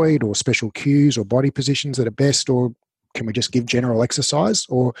avoid, or special cues or body positions that are best, or can we just give general exercise,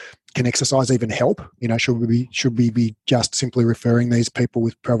 or can exercise even help? Should we be just simply referring these people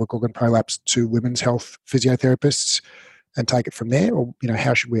with pelvic organ prolapse to women's health physiotherapists and take it from there? Or,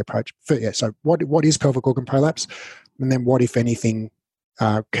 how should we approach? So what is pelvic organ prolapse? And then what, if anything,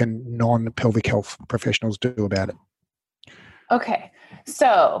 can non-pelvic health professionals do about it? Okay.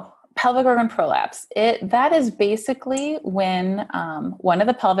 So pelvic organ prolapse, that is basically when one of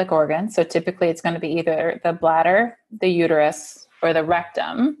the pelvic organs, so typically it's going to be either the bladder, the uterus, or the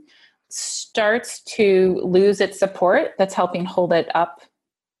rectum, starts to lose its support that's helping hold it up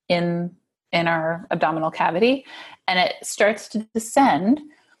in our abdominal cavity, and it starts to descend.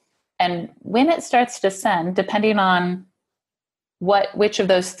 And when it starts to descend, depending on which of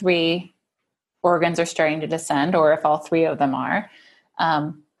those three organs are starting to descend, or if all three of them are,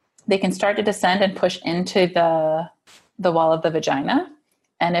 they can start to descend and push into the wall of the vagina.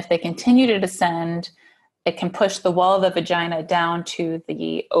 And if they continue to descend, it can push the wall of the vagina down to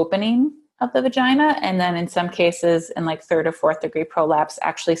the opening of the vagina. And then in some cases, in like 3rd or 4th degree prolapse,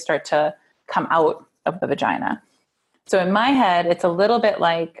 actually start to come out of the vagina. So in my head, it's a little bit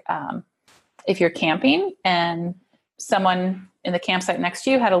like if you're camping and someone in the campsite next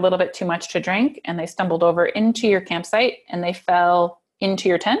to you had a little bit too much to drink, and they stumbled over into your campsite and they fell into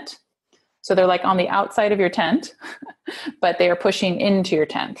your tent. So they're like on the outside of your tent, but they are pushing into your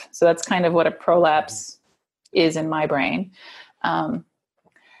tent. So that's kind of what a prolapse is in my brain. And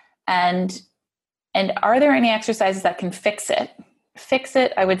are there any exercises that can fix it? Fix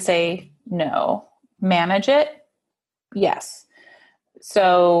it, I would say no. Manage it, yes.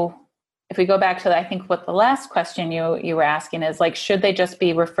 So if we go back to, I think what the last question you were asking is like, should they just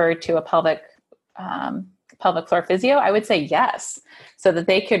be referred to a pelvic floor physio? I would say yes, so that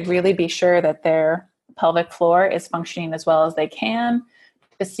they could really be sure that their pelvic floor is functioning as well as they can,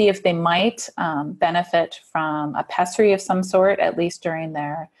 to see if they might benefit from a pessary of some sort, at least during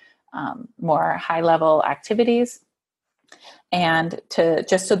their more high-level activities, and to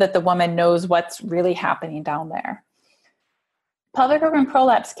just so that the woman knows what's really happening down there. Pelvic organ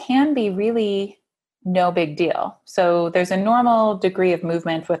prolapse can be really no big deal. So there's a normal degree of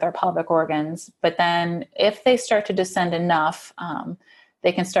movement with our pelvic organs, but then if they start to descend enough,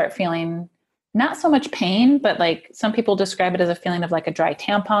 they can start feeling not so much pain, but like some people describe it as a feeling of like a dry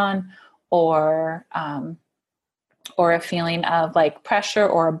tampon, or a feeling of like pressure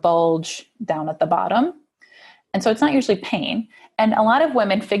or a bulge down at the bottom. And so it's not usually pain. And a lot of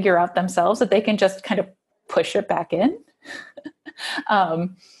women figure out themselves that they can just kind of push it back in. Right.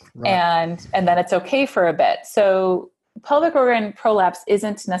 And then it's okay for a bit. So pelvic organ prolapse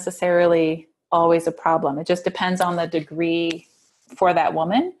isn't necessarily always a problem. It just depends on the degree for that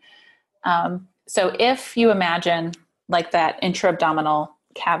woman. So if you imagine like that intra-abdominal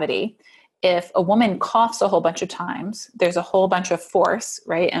cavity, if a woman coughs a whole bunch of times, there's a whole bunch of force,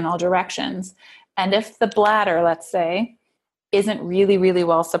 right, in all directions. And if the bladder, let's say, isn't really, really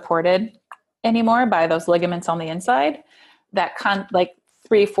well supported anymore by those ligaments on the inside, that like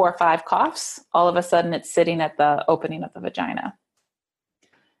 3, 4, 5 coughs, all of a sudden it's sitting at the opening of the vagina.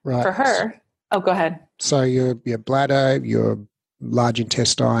 Right. For her, go ahead. So your bladder, your large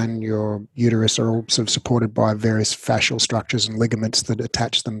intestine, your uterus are all sort of supported by various fascial structures and ligaments that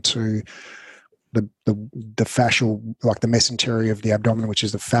attach them to the fascial, like the mesentery of the abdomen, which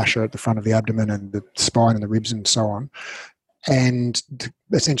is the fascia at the front of the abdomen, and the spine and the ribs and so on, and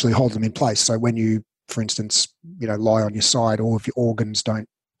essentially hold them in place. So when you, for instance, lie on your side, all of your organs don't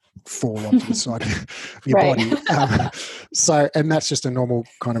fall onto the side of your body. And that's just a normal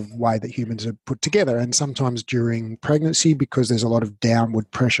kind of way that humans are put together. And sometimes during pregnancy, because there's a lot of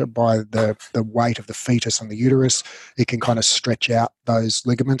downward pressure by the weight of the fetus on the uterus, it can kind of stretch out those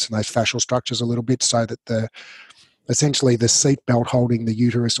ligaments and those fascial structures a little bit, so that essentially the seat belt holding the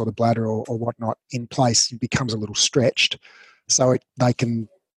uterus or the bladder or whatnot in place becomes a little stretched, so they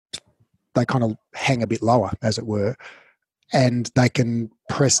kind of hang a bit lower, as it were, and they can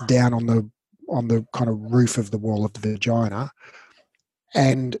press down on the kind of roof of the wall of the vagina.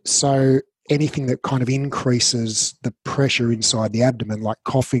 And so anything that kind of increases the pressure inside the abdomen, like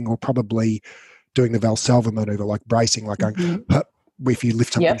coughing, or probably doing the Valsalva maneuver, like bracing, like going, if you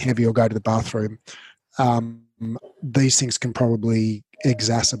lift something heavy or go to the bathroom, these things can probably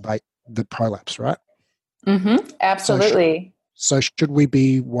exacerbate the prolapse, right? Mm-hmm. Absolutely. So should we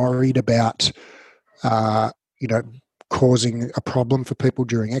be worried about, causing a problem for people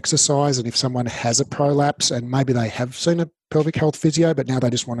during exercise? And if someone has a prolapse and maybe they have seen a pelvic health physio, but now they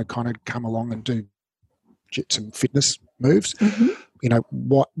just want to kind of come along and do some fitness moves,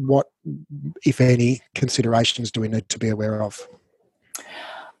 what, if any, considerations do we need to be aware of?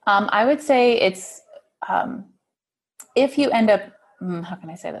 I would say it's, if you end up, how can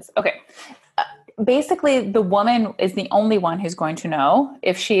I say this? Okay. Basically, the woman is the only one who's going to know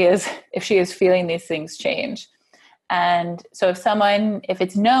if she is feeling these things change. And so if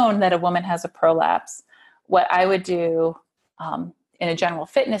it's known that a woman has a prolapse, what I would do in a general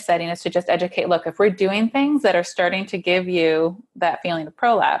fitness setting is to just educate, look, if we're doing things that are starting to give you that feeling of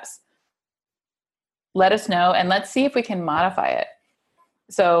prolapse, let us know and let's see if we can modify it.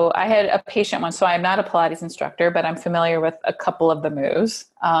 So I had a patient once, so I'm not a Pilates instructor, but I'm familiar with a couple of the moves.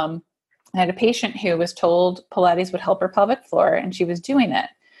 I had a patient who was told Pilates would help her pelvic floor, and she was doing it.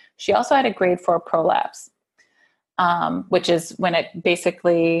 She also had a grade 4 prolapse, which is when it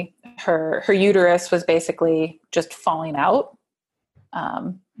basically, her uterus was basically just falling out.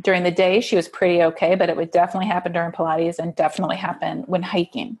 During the day, she was pretty okay, but it would definitely happen during Pilates and definitely happen when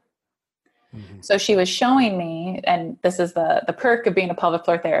hiking. Mm-hmm. So she was showing me, and this is the perk of being a pelvic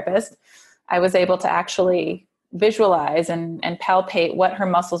floor therapist, I was able to actually visualize and palpate what her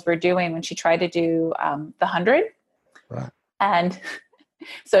muscles were doing when she tried to do the 100. Right. And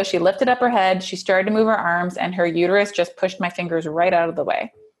so she lifted up her head, she started to move her arms, and her uterus just pushed my fingers right out of the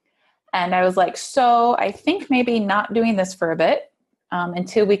way. And I was like, so I think maybe not doing this for a bit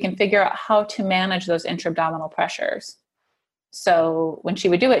until we can figure out how to manage those intra-abdominal pressures. So when she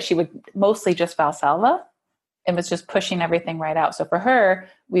would do it, she would mostly just Valsalva and was just pushing everything right out. So for her,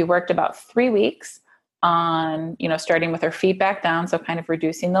 we worked about 3 weeks on, starting with her feet back down, so kind of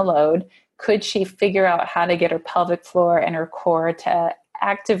reducing the load. Could she figure out how to get her pelvic floor and her core to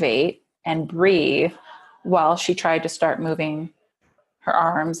activate and breathe while she tried to start moving her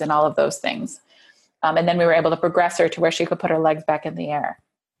arms and all of those things? And then we were able to progress her to where she could put her legs back in the air.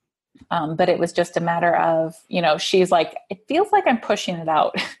 But it was just a matter of, she's like, it feels like I'm pushing it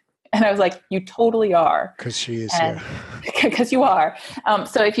out. And I was like, you totally are. Because she is, Because you are.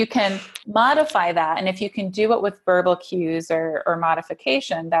 So if you can modify that, and if you can do it with verbal cues or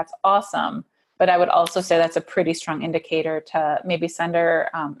modification, that's awesome. But I would also say that's a pretty strong indicator to maybe send her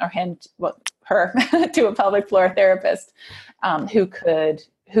her to a pelvic floor therapist who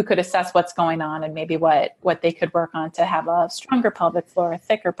could assess what's going on and maybe what they could work on to have a stronger pelvic floor, a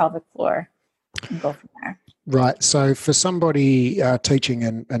thicker pelvic floor, and go from there. Right. So for somebody teaching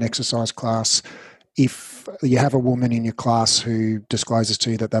an exercise class, if you have a woman in your class who discloses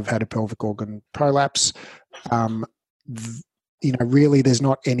to you that they've had a pelvic organ prolapse, really there's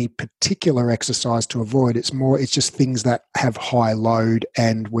not any particular exercise to avoid. It's just things that have high load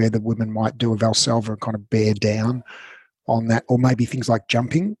and where the women might do a Valsalva and kind of bear down on that, or maybe things like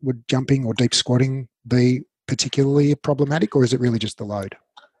jumping. Would jumping or deep squatting be particularly problematic, or is it really just the load?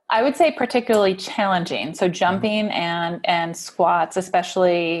 I would say particularly challenging. So jumping and squats,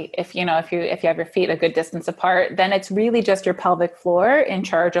 especially if you have your feet a good distance apart, then it's really just your pelvic floor in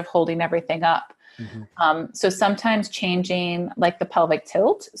charge of holding everything up. Mm-hmm. So sometimes changing like the pelvic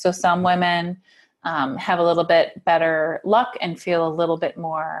tilt. So some women have a little bit better luck and feel a little bit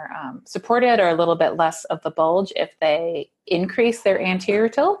more supported or a little bit less of the bulge if they increase their anterior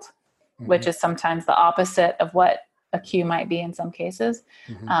tilt, mm-hmm. which is sometimes the opposite of what a cue might be in some cases.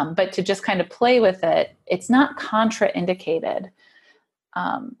 Mm-hmm. But to just kind of play with it, it's not contraindicated.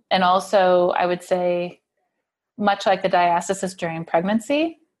 And also I would say, much like the diastasis during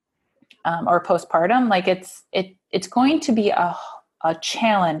pregnancy or postpartum, like it's going to be a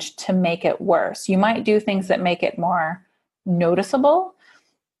challenge to make it worse. You might do things that make it more noticeable,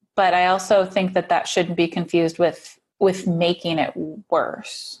 but I also think that shouldn't be confused with making it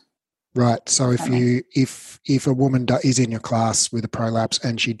worse. Right. So if a woman is in your class with a prolapse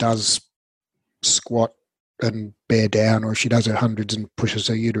and she does squat and bear down, or if she does her hundreds and pushes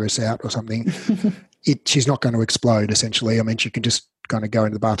her uterus out or something, she's not going to explode, essentially. I mean, she can just kind of go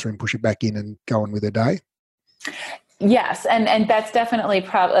into the bathroom, push it back in and go on with her day. Yes. And that's definitely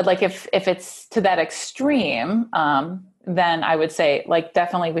like if it's to that extreme, then I would say like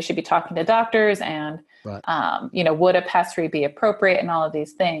definitely we should be talking to doctors and, right. Would a pessary be appropriate and all of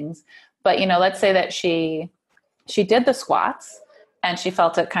these things. But, let's say that she did the squats and she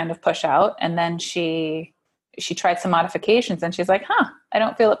felt it kind of push out. And then she tried some modifications and she's like, I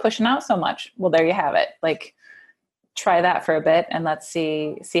don't feel it pushing out so much. Well, there you have it. Like, try that for a bit and let's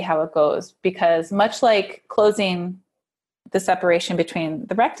see how it goes. Because much like closing the separation between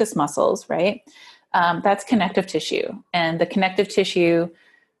the rectus muscles, right? That's connective tissue. And the connective tissue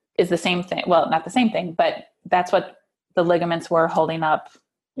is the same thing. Well, not the same thing, but that's what the ligaments were holding up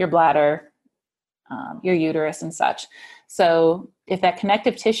your bladder, your uterus and such. So if that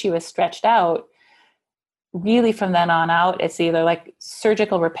connective tissue is stretched out, really from then on out, it's either like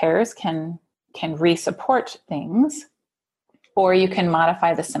surgical repairs can re-support things, or you can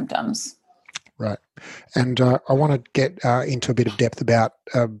modify the symptoms. Right. And I want to get into a bit of depth about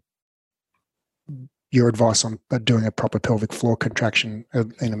your advice on doing a proper pelvic floor contraction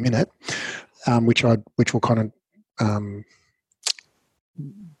in a minute, which will kind of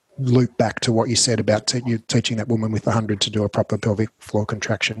loop back to what you said about you teaching that woman with 100 to do a proper pelvic floor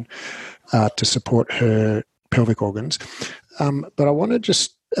contraction to support her pelvic organs. But I want to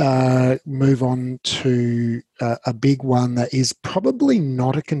just move on to a big one that is probably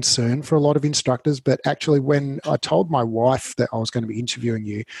not a concern for a lot of instructors, but actually when I told my wife that I was going to be interviewing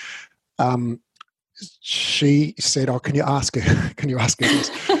you, she said, can you ask her? Can you ask her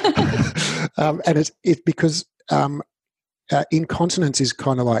this? And it's because incontinence is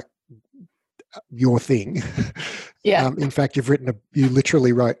kind of like your thing. Yeah. In fact, you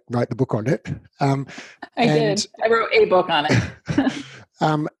literally wrote the book on it. I did. I wrote a book on it.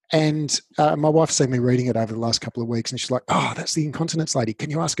 And my wife's seen me reading it over the last couple of weeks, and she's like, "Oh, that's the incontinence lady.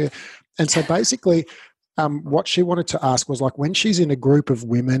 Can you ask her?" And so basically, what she wanted to ask was like when she's in a group of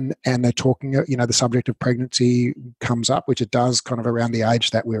women and they're talking, the subject of pregnancy comes up, which it does kind of around the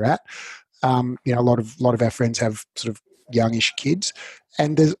age that we're at. A lot of our friends have sort of youngish kids,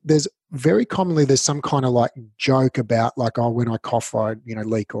 and there's very commonly there's some kind of like joke about like, oh, when I cough, I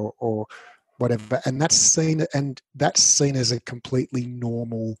leak or whatever, and that's seen as a completely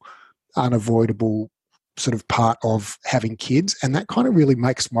normal, unavoidable sort of part of having kids, and that kind of really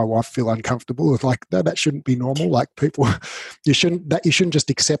makes my wife feel uncomfortable. It's like, no, that shouldn't be normal. Like, people, you shouldn't just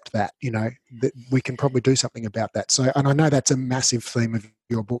accept that. That we can probably do something about that. So, and I know that's a massive theme of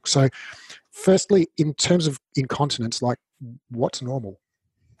your book. So, firstly, in terms of incontinence, like, what's normal?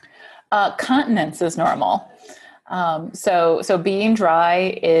 Continence is normal. So being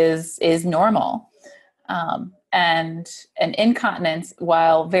dry is normal, and incontinence,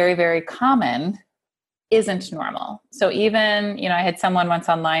 while very, very common, isn't normal. So even, I had someone once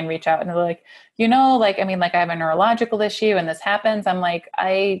online reach out and they're like, I have a neurological issue and this happens. I'm like,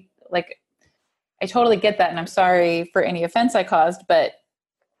 I totally get that. And I'm sorry for any offense I caused, but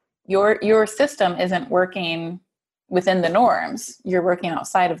your system isn't working within the norms. You're working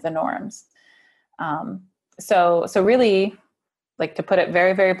outside of the norms. So really, like, to put it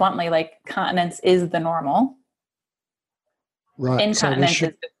very, very bluntly, like, continence is the normal. Right. Incontinence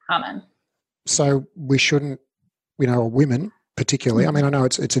is common. So we shouldn't, women particularly, I mean, I know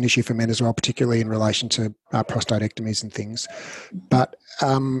it's an issue for men as well, particularly in relation to prostatectomies and things. But,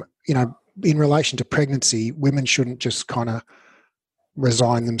 in relation to pregnancy, women shouldn't just kind of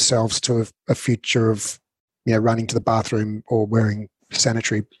resign themselves to a future of, running to the bathroom or wearing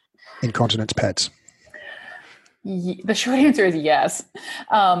sanitary incontinence pads. The short answer is yes.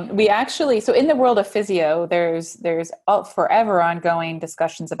 We actually, so in the world of physio, there's forever ongoing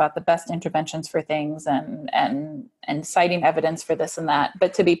discussions about the best interventions for things and citing evidence for this and that.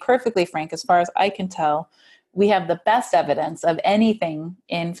 But to be perfectly frank, as far as I can tell, we have the best evidence of anything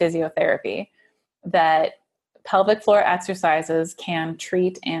in physiotherapy that pelvic floor exercises can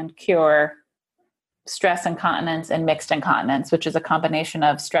treat and cure stress incontinence and mixed incontinence, which is a combination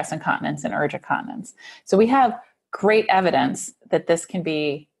of stress incontinence and urge incontinence. So we have great evidence that this can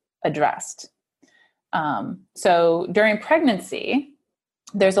be addressed. So during pregnancy,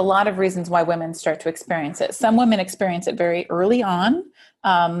 there's a lot of reasons why women start to experience it. Some women experience it very early on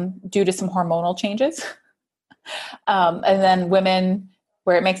due to some hormonal changes. And then women,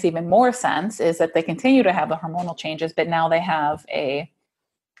 where it makes even more sense, is that they continue to have the hormonal changes, but now they have a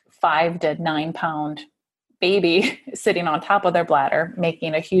 5 to 9 pound baby sitting on top of their bladder,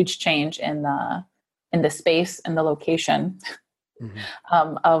 making a huge change in the space and the location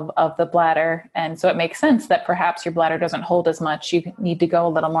of the bladder. And so it makes sense that perhaps your bladder doesn't hold as much. You need to go a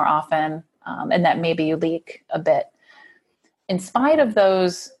little more often, and that maybe you leak a bit. In spite of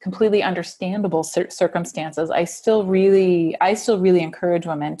those completely understandable circumstances, I still really encourage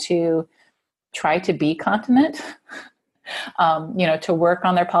women to try to be continent. To work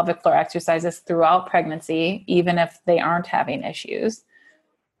on their pelvic floor exercises throughout pregnancy, even if they aren't having issues.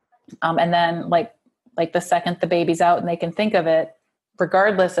 And then like the second the baby's out and they can think of it,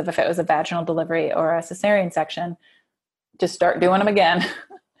 regardless of if it was a vaginal delivery or a cesarean section, to start doing them again,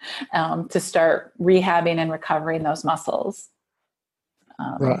 to start rehabbing and recovering those muscles.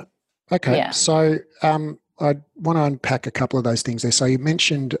 Right. Okay. Yeah. So I want to unpack a couple of those things there. So you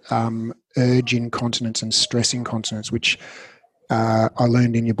mentioned urge incontinence and stress incontinence, which I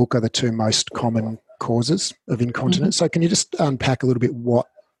learned in your book are the two most common causes of incontinence. So can you just unpack a little bit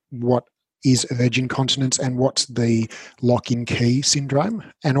what is urge incontinence and what's the lock-in key syndrome,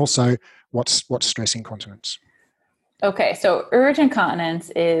 and also what's stress incontinence? Okay, so urge incontinence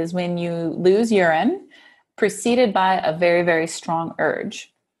is when you lose urine preceded by a very, very strong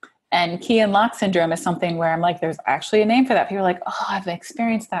urge. And key and lock syndrome is something where I'm like, there's actually a name for that. People are like, oh, I've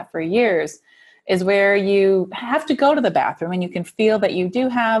experienced that for years, is where you have to go to the bathroom and you can feel that you do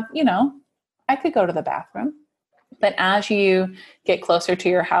have, I could go to the bathroom. But as you get closer to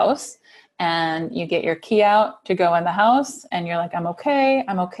your house and you get your key out to go in the house and you're like, I'm okay.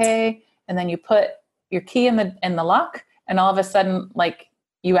 And then you put your key in the lock and all of a sudden, like,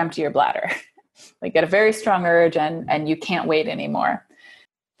 you empty your bladder. Like, get a very strong urge and you can't wait anymore.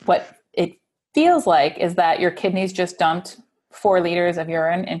 What it feels like is that your kidneys just dumped 4 liters of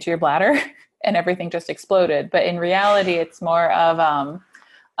urine into your bladder and everything just exploded. But in reality, it's more of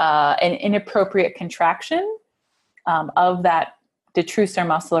an inappropriate contraction of that detrusor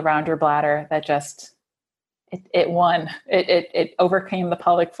muscle around your bladder that just, it won. It overcame the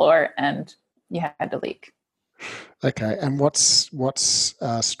pelvic floor and you had to leak. Okay. And what's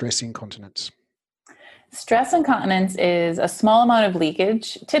stress incontinence? Stress incontinence is a small amount of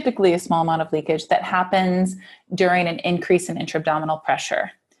leakage, typically a small amount of leakage that happens during an increase in intra-abdominal pressure.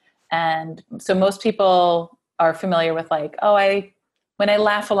 And so most people are familiar with like, when I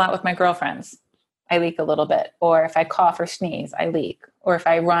laugh a lot with my girlfriends, I leak a little bit. Or if I cough or sneeze, I leak. Or if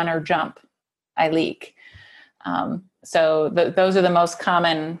I run or jump, I leak. So those are the most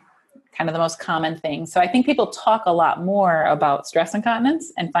common things. So I think people talk a lot more about stress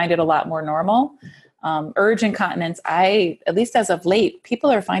incontinence and find it a lot more normal. Urge incontinence, at least as of late, people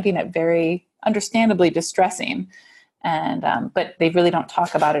are finding it very understandably distressing. And but they really don't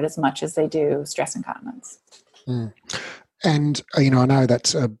talk about it as much as they do stress incontinence. Mm. And, I know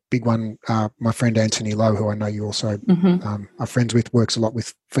that's a big one. My friend Anthony Lowe, who I know you also are friends with, works a lot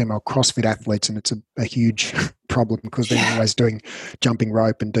with female CrossFit athletes, and it's a huge problem because they're always doing jumping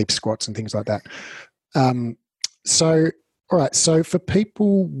rope and deep squats and things like that. All right, so for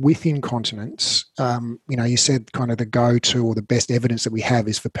people with incontinence, you said kind of the go-to or the best evidence that we have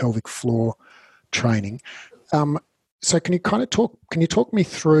is for pelvic floor training. So can you talk me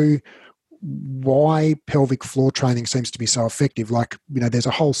through why pelvic floor training seems to be so effective? Like, there's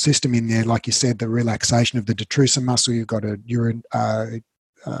a whole system in there, like you said, the relaxation of the detrusor muscle, you've got a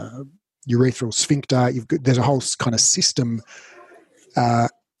urethral sphincter, there's a whole kind of system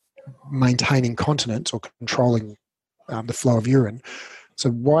maintaining continence or controlling the flow of urine. So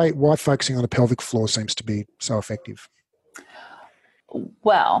why focusing on the pelvic floor seems to be so effective?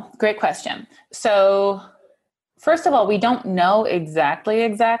 Well, great question. So first of all, we don't know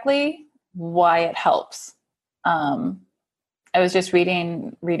exactly why it helps. I was just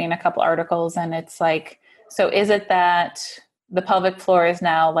reading a couple articles, and it's like, so is it that the pelvic floor is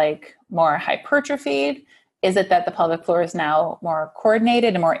now like more hypertrophied? Is it that the pelvic floor is now more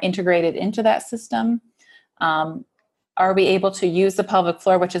coordinated and more integrated into that system? Are we able to use the pelvic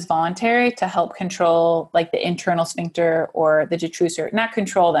floor, which is voluntary, to help control like the internal sphincter or the detrusor? Not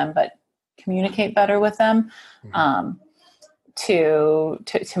control them, but communicate better with them. To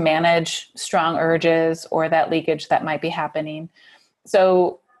manage strong urges or that leakage that might be happening.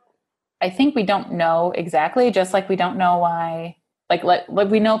 So I think we don't know exactly, just like we don't know why, like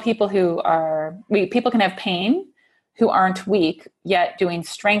we know people people can have pain who aren't weak, yet doing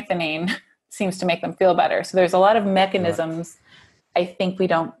strengthening seems to make them feel better. So there's a lot of mechanisms I think we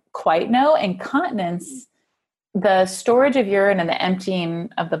don't quite know. And continence, the storage of urine and the emptying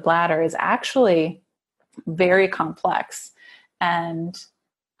of the bladder is actually very complex. And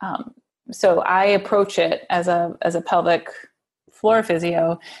so I approach it as a pelvic floor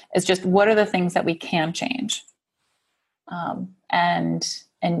physio as just what are the things that we can change. And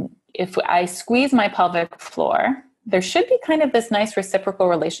if I squeeze my pelvic floor, there should be kind of this nice reciprocal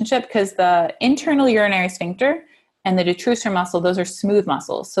relationship because the internal urinary sphincter and the detrusor muscle, those are smooth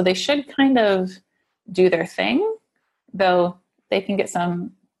muscles. So they should kind of do their thing, though they can get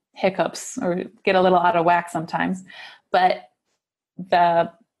some hiccups or get a little out of whack sometimes. But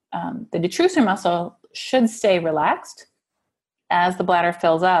the detrusor muscle should stay relaxed as the bladder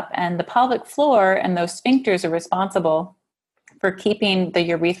fills up, and the pelvic floor and those sphincters are responsible for keeping the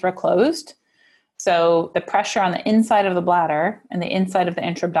urethra closed. So the pressure on the inside of the bladder and the inside of the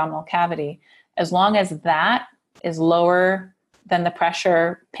intra-abdominal cavity, as long as that is lower than the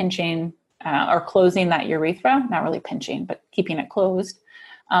pressure pinching or closing that urethra, not really pinching, but keeping it closed,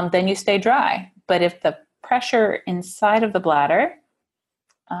 then you stay dry. But if the pressure inside of the bladder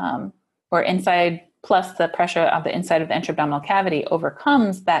or inside plus the pressure of the inside of the intra-abdominal cavity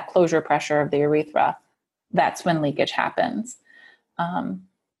overcomes that closure pressure of the urethra, that's when leakage happens.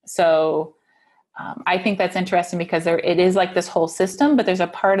 I think that's interesting because it is like this whole system, but there's a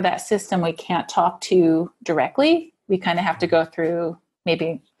part of that system we can't talk to directly. We kind of have to go through,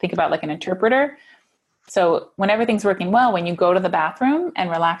 maybe think about like an interpreter. So when everything's working well, when you go to the bathroom and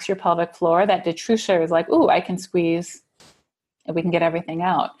relax your pelvic floor, that detrusor is like, ooh, I can squeeze and we can get everything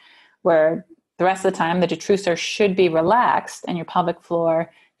out. Where the rest of the time, the detrusor should be relaxed and your pelvic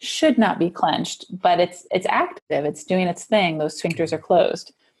floor should not be clenched, but it's active. It's doing its thing. Those sphincters are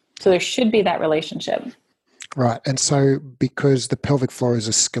closed. So there should be that relationship. Right. And so because the pelvic floor is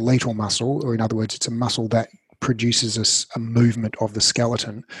a skeletal muscle, or in other words, it's a muscle that produces a movement of the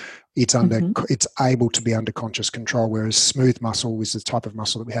skeleton, it's it's able to be under conscious control, whereas smooth muscle is the type of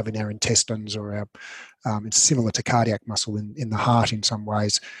muscle that we have in our intestines or our it's similar to cardiac muscle in the heart in some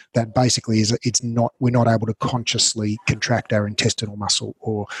ways, that basically we're not able to consciously contract our intestinal muscle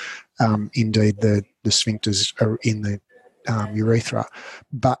or indeed the sphincters are in the urethra.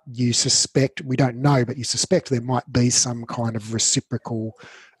 But you suspect, we don't know, but you suspect there might be some kind of reciprocal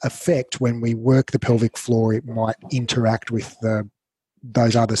effect when we work the pelvic floor. It might interact with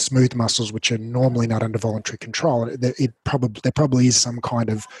those other smooth muscles which are normally not under voluntary control. There probably is some kind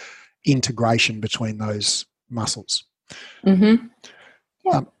of integration between those muscles. Mm-hmm.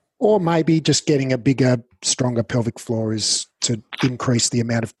 Yeah. Or maybe just getting a bigger stronger pelvic floor is to increase the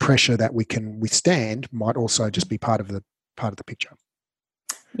amount of pressure that we can withstand might also just be part of the picture.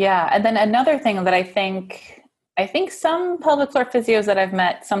 Yeah. And then another thing that I think some pelvic floor physios that I've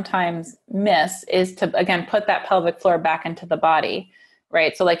met sometimes miss is to, again, put that pelvic floor back into the body,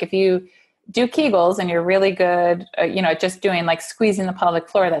 right? So like if you do Kegels and you're really good, just doing like squeezing the pelvic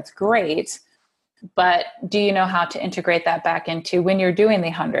floor, that's great. But do you know how to integrate that back into when you're doing the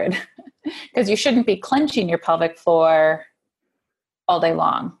 100? Because you shouldn't be clenching your pelvic floor all day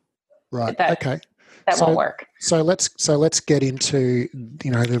long. Right. Okay. That won't work. So let's get into,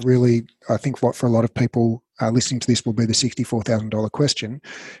 the really, I think what for a lot of people listening to this will be the $64,000 question,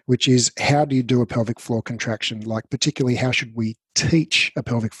 which is how do you do a pelvic floor contraction? Like particularly how should we teach a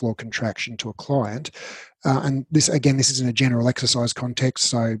pelvic floor contraction to a client? And this is in a general exercise context,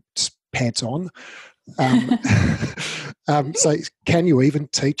 so it's pants on. So can you even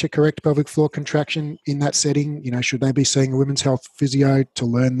teach a correct pelvic floor contraction in that setting? Should they be seeing a women's health physio to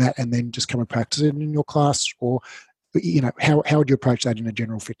learn that and then just come and practice it in your class? Or, how would you approach that in a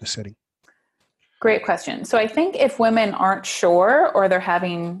general fitness setting? Great question. So I think if women aren't sure or they're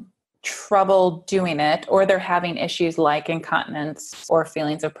having trouble doing it or they're having issues like incontinence or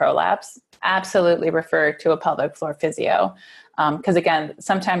feelings of prolapse, absolutely refer to a pelvic floor physio. Because again,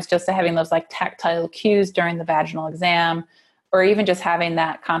 sometimes just having those like tactile cues during the vaginal exam, or even just having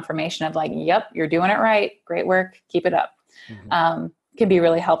that confirmation of like, yep, you're doing it right. Great work. Keep it up. Can be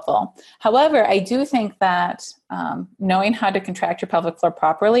really helpful. However, I do think that knowing how to contract your pelvic floor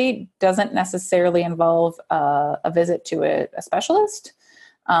properly doesn't necessarily involve a visit to a specialist.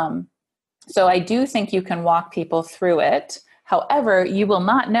 So I do think you can walk people through it. However, you will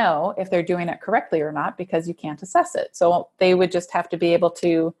not know if they're doing it correctly or not because you can't assess it. So they would just have to be able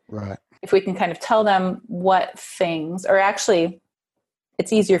to, right. If we can kind of tell them what things, or actually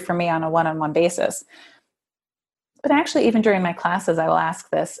it's easier for me on a one-on-one basis. But actually, even during my classes, I will ask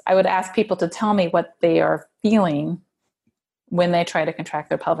this. I would ask people to tell me what they are feeling when they try to contract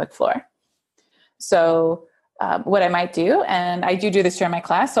their pelvic floor. So what I might do, and I do this during my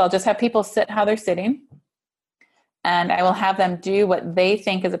class, so I'll just have people sit how they're sitting. And I will have them do what they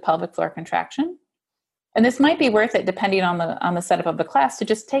think is a pelvic floor contraction. And this might be worth it, depending on the setup of the class, to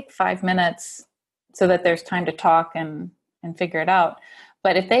just take 5 minutes so that there's time to talk and figure it out.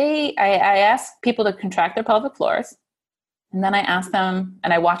 But if I ask people to contract their pelvic floors, and then I ask them,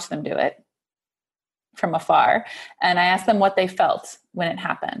 and I watch them do it from afar, and I ask them what they felt when it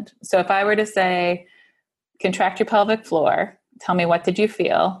happened. So if I were to say, contract your pelvic floor, tell me what did you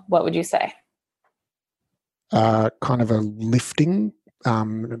feel, what would you say? Kind of a lifting,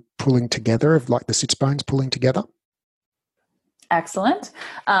 pulling together of like the sits bones pulling together. Excellent.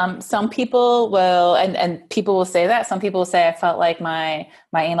 Some people will, and people will say that. Some people will say, I felt like my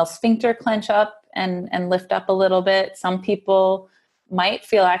anal sphincter clench up and lift up a little bit. Some people might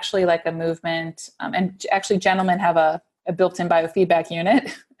feel actually like a movement. And actually gentlemen have a built-in biofeedback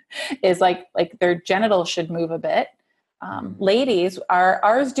unit is like their genitals should move a bit. Ladies,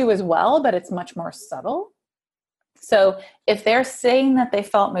 ours do as well, but it's much more subtle. So if they're saying that they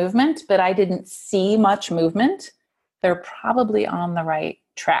felt movement, but I didn't see much movement, they're probably on the right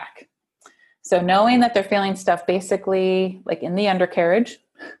track. So knowing that they're feeling stuff basically like in the undercarriage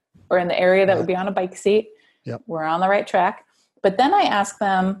or in the area that would be on a bike seat, yep. We're on the right track. But then I ask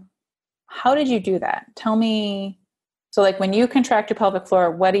them, how did you do that? Tell me. So like when you contract your pelvic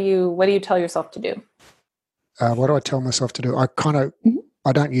floor, what do you tell yourself to do? What do I tell myself to do? I kind of,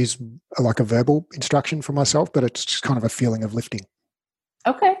 I don't use like a verbal instruction for myself, but it's just kind of a feeling of lifting.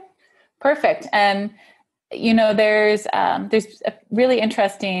 Okay, perfect. And there's a really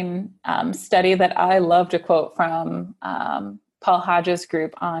interesting study that I love to quote from Paul Hodges'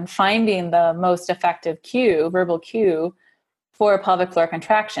 group on finding the most effective cue, verbal cue for pelvic floor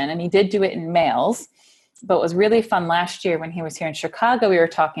contraction. And he did do it in males, but it was really fun last year when he was here in Chicago, we were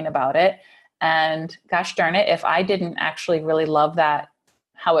talking about it. And gosh darn it, if I didn't actually really love that,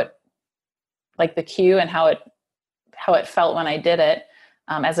 how it, like the cue and how it felt when I did it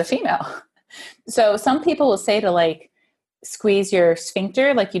as a female. So some people will say to like squeeze your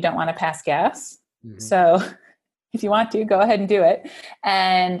sphincter like you don't want to pass gas. Mm-hmm. So if you want to, go ahead and do it.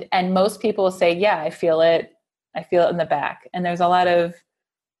 And most people will say, yeah, I feel it in the back. And there's a lot of,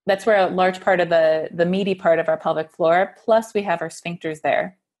 that's where a large part of the meaty part of our pelvic floor, plus we have our sphincters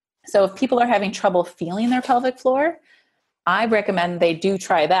there. So if people are having trouble feeling their pelvic floor, I recommend they do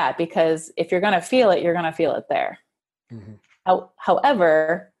try that, because if you're going to feel it, you're going to feel it there. Mm-hmm.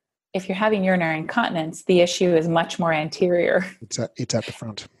 However, if you're having urinary incontinence, the issue is much more anterior. It's at the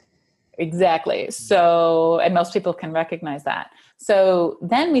front. Exactly. So, and most people can recognize that. So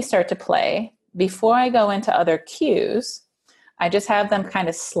then we start to play before I go into other cues, I just have them kind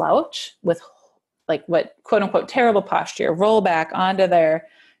of slouch with like what quote unquote terrible posture, roll back onto their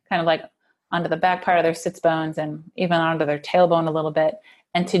kind of like onto the back part of their sits bones and even onto their tailbone a little bit,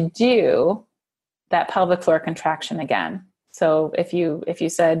 and to do that pelvic floor contraction again. So if you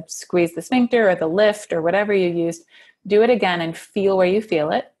said squeeze the sphincter or the lift or whatever you used, do it again and feel where you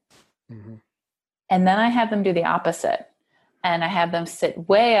feel it. Mm-hmm. And then I have them do the opposite. And I have them sit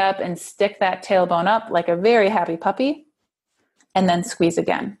way up and stick that tailbone up like a very happy puppy, and then squeeze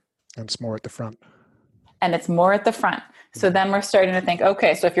again. And it's more at the front. And it's more at the front. So then we're starting to think,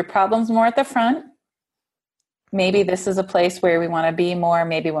 okay, so if your problem's more at the front, maybe this is a place where we want to be more,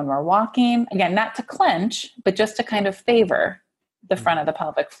 maybe when we're walking. Again, not to clench, but just to kind of favor the front of the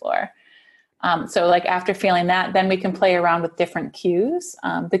pelvic floor. So like after feeling that, then we can play around with different cues.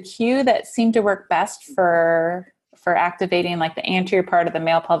 The cue that seemed to work best for activating like the anterior part of the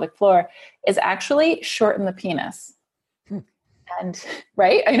male pelvic floor is actually shorten the penis. And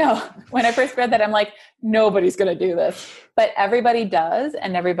right, I know when I first read that, I'm like, nobody's going to do this, but everybody does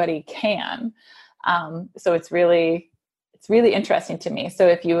and everybody can. So it's really interesting to me. So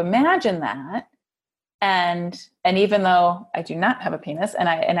if you imagine that, and even though I do not have a penis, and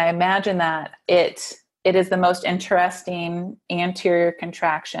I imagine that it is the most interesting anterior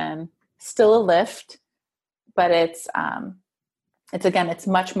contraction, still a lift, but it's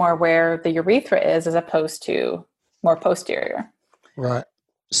much more where the urethra is as opposed to more posterior. Right.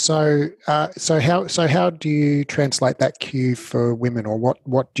 So how do you translate that cue for women, or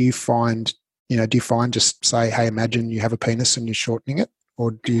what do you find? Do you find just say, hey, imagine you have a penis and you're shortening it,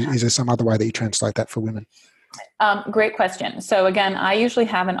 or is there some other way that you translate that for women? Great question. So again, I usually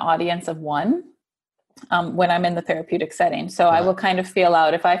have an audience of one when I'm in the therapeutic setting. So right. I will kind of feel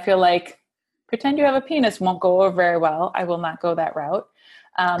out if I feel like pretend you have a penis won't go over very well. I will not go that route.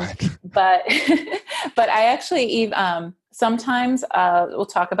 Right. But I actually sometimes we'll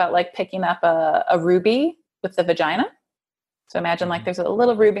talk about like picking up a ruby with the vagina. So imagine like there's a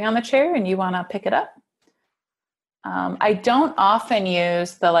little ruby on the chair and you want to pick it up. I don't often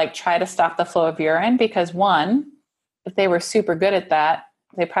use the like try to stop the flow of urine, because one, if they were super good at that,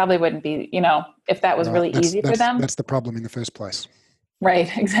 they probably wouldn't be, if that was really easy for them. That's the problem in the first place.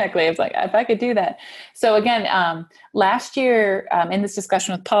 Right, exactly. It's like, if I could do that. So again, last year in this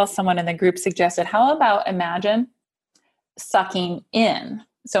discussion with Paul, someone in the group suggested, how about imagine sucking in?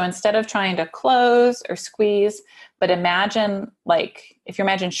 So instead of trying to close or squeeze, but imagine like, if you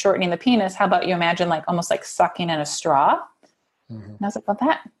imagine shortening the penis, how about you imagine like almost like sucking in a straw? Mm-hmm. And I was like, well,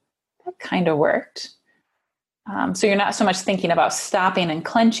 that kind of worked. So you're not so much thinking about stopping and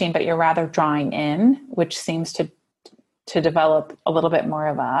clenching, but you're rather drawing in, which seems to develop a little bit more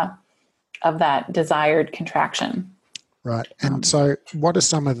of that desired contraction. Right. And so what are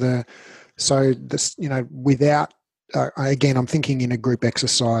some of without, again, I'm thinking in a group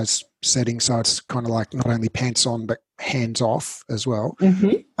exercise setting, so it's kind of like not only pants on, but hands off as well.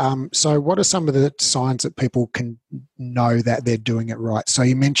 Mm-hmm. So what are some of the signs that people can know that they're doing it right? So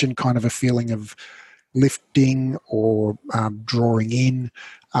you mentioned kind of a feeling of lifting or drawing in,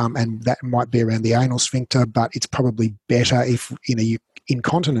 and that might be around the anal sphincter, but it's probably better if in a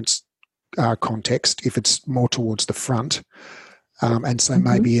incontinence context, if it's more towards the front. And so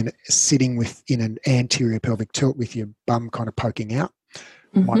maybe sitting in an anterior pelvic tilt with your bum kind of poking out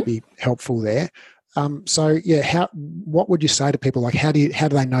might be helpful there. What would you say to people? Like, how do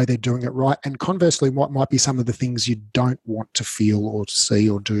they know they're doing it right? And conversely, what might be some of the things you don't want to feel or see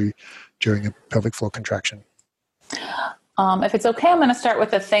or do during a pelvic floor contraction? If it's okay, I'm going to start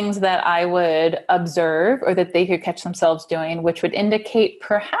with the things that I would observe or that they could catch themselves doing, which would indicate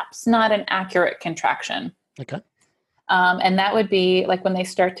perhaps not an accurate contraction. Okay. And that would be like when they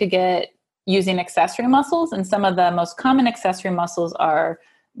start to get using accessory muscles. And some of the most common accessory muscles are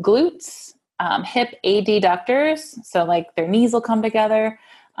glutes, hip adductors. So like their knees will come together,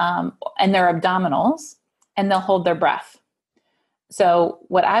 and their abdominals, and they'll hold their breath. So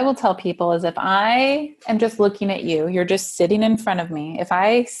what I will tell people is if I am just looking at you, you're just sitting in front of me. If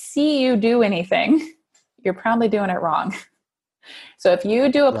I see you do anything, you're probably doing it wrong. So if you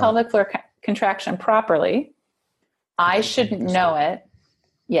do a pelvic floor contraction properly, I shouldn't know it.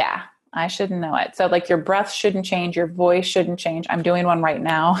 Yeah, I shouldn't know it. So like your breath shouldn't change. Your voice shouldn't change. I'm doing one right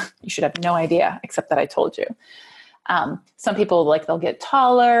now. You should have no idea except that I told you. Some people they'll get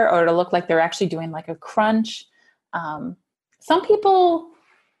taller, or it'll look like they're actually doing like a crunch. Some people,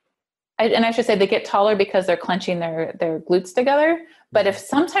 I should say they get taller because they're clenching their glutes together. But if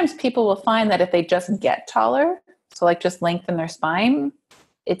sometimes people will find that if they just get taller, so like just lengthen their spine,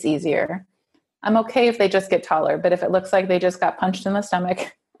 it's easier. I'm okay if they just get taller, but if it looks like they just got punched in the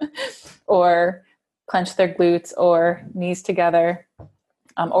stomach or clench their glutes or knees together,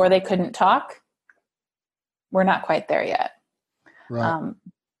 or they couldn't talk. We're not quite there yet. Right.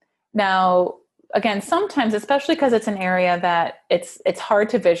 Now, again, sometimes, especially because it's an area that it's hard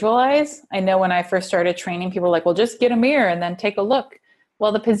to visualize. I know when I first started training, people were like, well, just get a mirror and then take a look.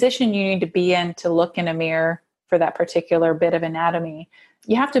 Well, the position you need to be in to look in a mirror for that particular bit of anatomy,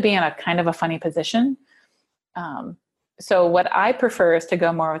 you have to be in a kind of a funny position. So what I prefer is to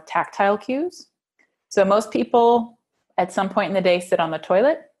go more with tactile cues. So most people at some point in the day sit on the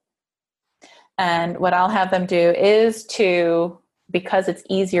toilet. And what I'll have them do is because it's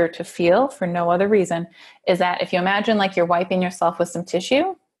easier to feel for no other reason, is that if you imagine like you're wiping yourself with some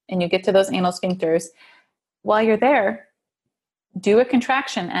tissue and you get to those anal sphincters, while you're there, do a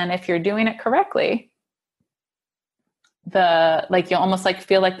contraction. And if you're doing it correctly, you'll almost like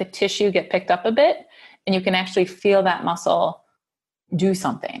feel like the tissue get picked up a bit, and you can actually feel that muscle do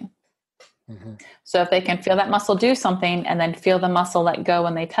something. Mm-hmm. So if they can feel that muscle do something and then feel the muscle let go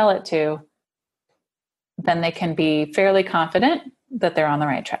when they tell it to, then they can be fairly confident that they're on the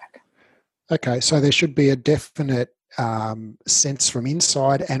right track. Okay, so there should be a definite sense from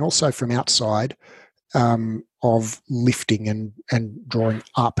inside and also from outside of lifting and drawing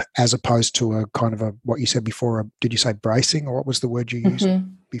up, as opposed to a kind of what you said before. Did you say bracing, or what was the word you used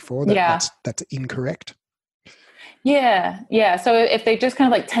before? That's incorrect. Yeah. So if they just kind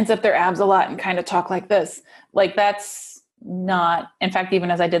of like tense up their abs a lot and kind of talk like this, like that's not. In fact, even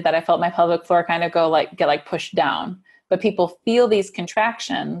as I did that, I felt my pelvic floor kind of get pushed down. But people feel these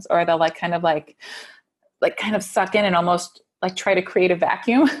contractions, or they'll kind of suck in and almost like try to create a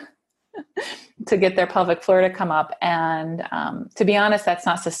vacuum to get their pelvic floor to come up. And to be honest, that's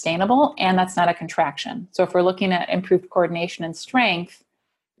not sustainable, and that's not a contraction. So if we're looking at improved coordination and strength,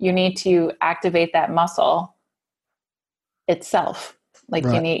 you need to activate that muscle itself.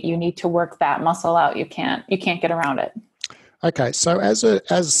 Right. You need to work that muscle out. You can't get around it. Okay, so as a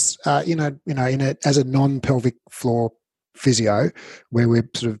non-pelvic floor physio, where we're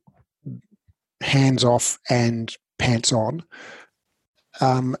sort of hands off and pants on,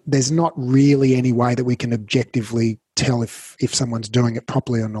 there's not really any way that we can objectively tell if someone's doing it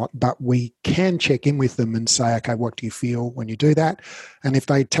properly or not, but we can check in with them and say, okay, what do you feel when you do that? And if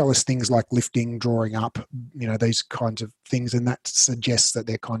they tell us things like lifting, drawing up, these kinds of things, then that suggests that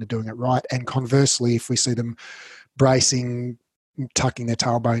they're kind of doing it right. And conversely, if we see them bracing, tucking their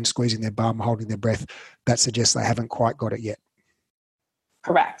tailbone, squeezing their bum, holding their breath, that suggests they haven't quite got it yet.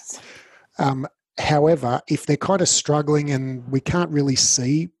 Correct. However, if they're kind of struggling and we can't really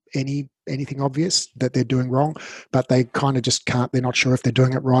see anything obvious that they're doing wrong, but they kind of just can't, they're not sure if they're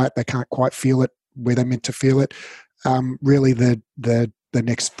doing it right, they can't quite feel it where they're meant to feel it, really the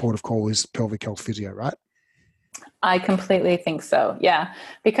next port of call is pelvic health physio, right? I completely think so, yeah.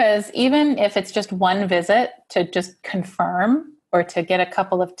 Because even if it's just one visit to just confirm or to get a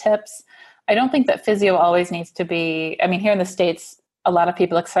couple of tips, I don't think that physio always needs to be, here in the States, a lot of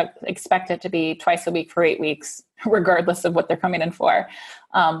people expect it to be twice a week for 8 weeks, regardless of what they're coming in for.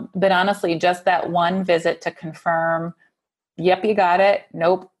 But honestly, just that one visit to confirm, yep, you got it.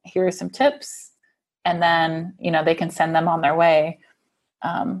 Nope, here are some tips. And then, they can send them on their way.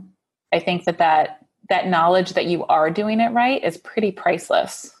 I think that knowledge that you are doing it right is pretty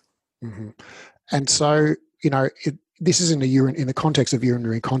priceless. Mm-hmm. And so, this is in the context of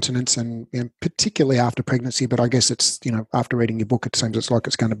urinary incontinence and particularly after pregnancy, but I guess it's, after reading your book, it seems it's like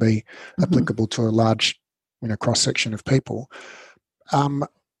it's going to be applicable to a large, cross-section of people.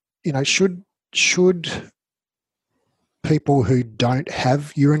 Should people who don't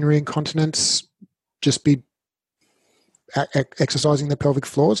have urinary incontinence just be exercising the pelvic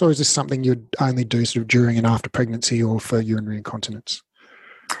floors, or is this something you'd only do sort of during and after pregnancy or for urinary incontinence?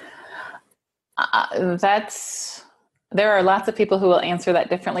 There are lots of people who will answer that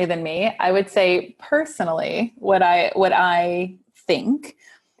differently than me. I would say personally, what I think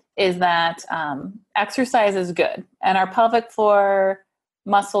is that exercise is good, and our pelvic floor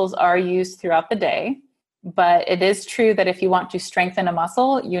muscles are used throughout the day. But it is true that if you want to strengthen a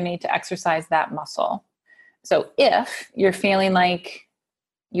muscle, you need to exercise that muscle. So if you're feeling like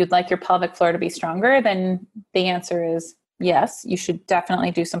you'd like your pelvic floor to be stronger, then the answer is yes, you should definitely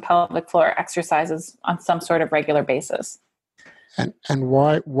do some pelvic floor exercises on some sort of regular basis. And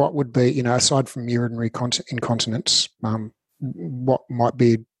what would be, aside from urinary incontinence, what might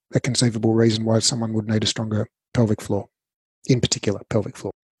be a conceivable reason why someone would need a stronger pelvic floor, in particular pelvic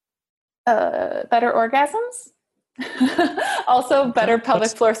floor? Better orgasms. Also better pelvic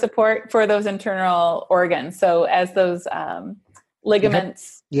floor support for those internal organs. So as those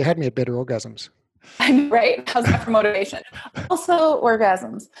ligaments... You had me at better orgasms. Right? How's that for motivation? Also,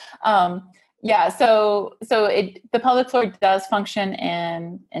 orgasms. The pelvic floor does function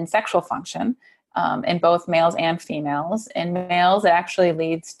in sexual function in both males and females. In males, it actually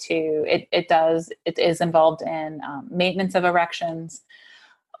leads to it is involved in maintenance of erections.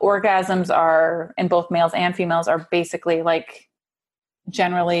 Orgasms are in both males and females are basically like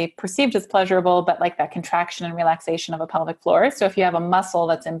generally perceived as pleasurable, but like that contraction and relaxation of a pelvic floor. So if you have a muscle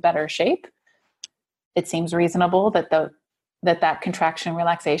that's in better shape, it seems reasonable that that contraction and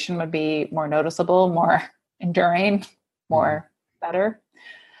relaxation would be more noticeable, more enduring, more better.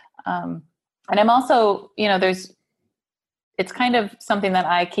 And I'm also, it's kind of something that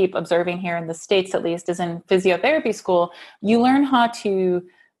I keep observing here in the States, at least, is in physiotherapy school, you learn how to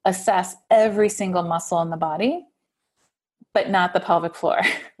assess every single muscle in the body, but not the pelvic floor,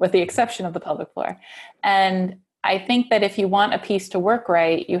 with the exception of the pelvic floor. And I think that if you want a piece to work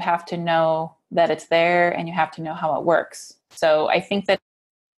right, you have to know that it's there and you have to know how it works. So I think that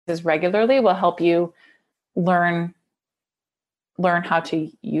this regularly will help you learn how to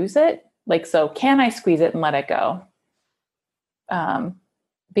use it. Like, so can I squeeze it and let it go?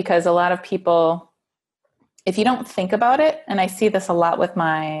 Because a lot of people, if you don't think about it, and I see this a lot with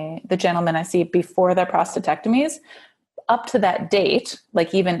the gentlemen I see before their prostatectomies, up to that date,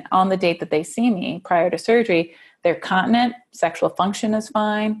 like even on the date that they see me prior to surgery, they're continent, sexual function is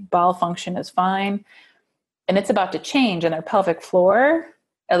fine, bowel function is fine, and it's about to change. And their pelvic floor,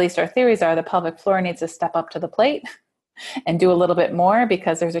 at least our theories are, the pelvic floor needs to step up to the plate and do a little bit more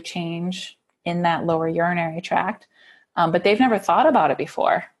because there's a change in that lower urinary tract. But they've never thought about it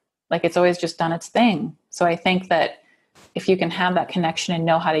before. Like, it's always just done its thing. So I think that if you can have that connection and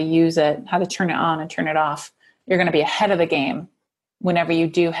know how to use it, how to turn it on and turn it off, you're going to be ahead of the game whenever you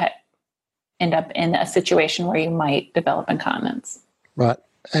do end up in a situation where you might develop incontinence. Right.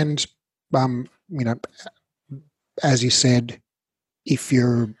 And, as you said, if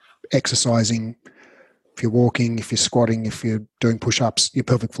you're exercising, if you're walking, if you're squatting, if you're doing push-ups, your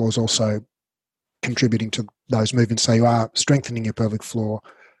pelvic floor is also contributing to those movements. So you are strengthening your pelvic floor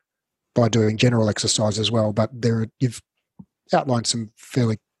by doing general exercise as well. But you've outlined some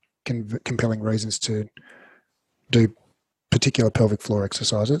fairly compelling reasons to do particular pelvic floor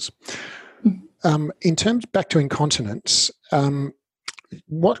exercises. In terms, back to incontinence,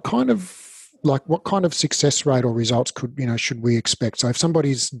 what kind of success rate or results should we expect? So if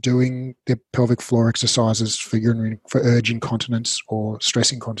somebody's doing their pelvic floor exercises for urge incontinence or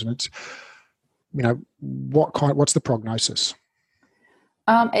stress incontinence, what's the prognosis?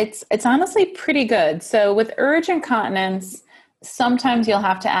 It's honestly pretty good. So with urge incontinence, sometimes you'll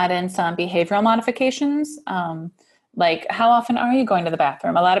have to add in some behavioral modifications. Like, how often are you going to the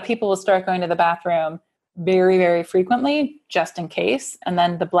bathroom? A lot of people will start going to the bathroom very, very frequently, just in case. And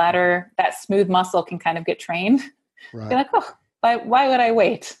then the bladder, that smooth muscle, can kind of get trained. Right. Be like, oh, why would I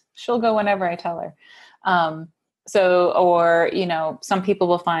wait? She'll go whenever I tell her. Some people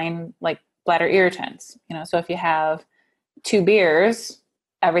will find like bladder irritants. So if you have 2 beers,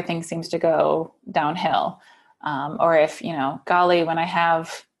 everything seems to go downhill. Or if, golly, when I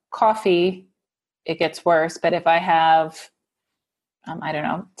have coffee, it gets worse. But if I have,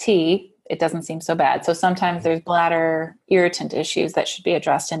 tea, it doesn't seem so bad. So sometimes there's bladder irritant issues that should be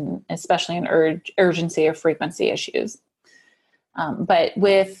addressed, especially in urgency or frequency issues. But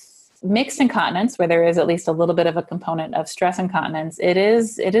with mixed incontinence, where there is at least a little bit of a component of stress incontinence, it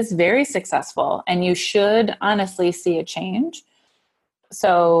is very successful, and you should honestly see a change.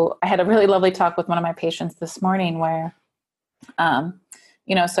 So I had a really lovely talk with one of my patients this morning where,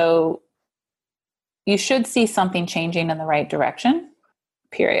 so you should see something changing in the right direction,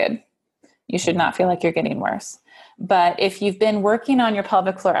 period. You should not feel like you're getting worse. But if you've been working on your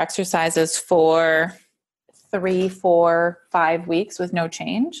pelvic floor exercises for 3, 4, 5 weeks with no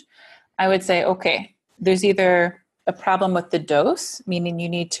change, I would say, okay, there's either a problem with the dose, meaning you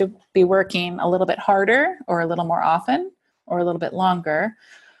need to be working a little bit harder or a little more often or a little bit longer,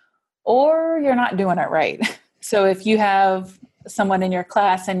 or you're not doing it right. So if you have someone in your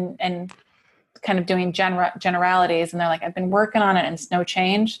class and kind of doing generalities, and they're like, I've been working on it and it's no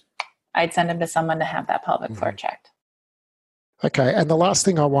change, I'd send them to someone to have that pelvic floor checked. Okay. And the last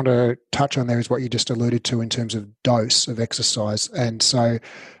thing I want to touch on there is what you just alluded to in terms of dose of exercise. And so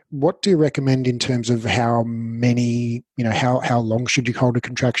what do you recommend in terms of how many, how long should you hold a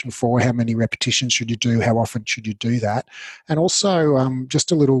contraction for? How many repetitions should you do? How often should you do that? And also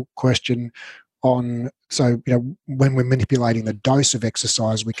just a little question on, when we're manipulating the dose of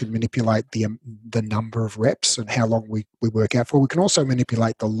exercise, we can manipulate the number of reps and how long we work out for. We can also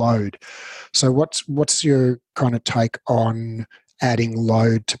manipulate the load. So what's your kind of take on adding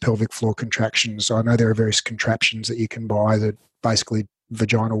load to pelvic floor contractions. So I know there are various contraptions that you can buy that basically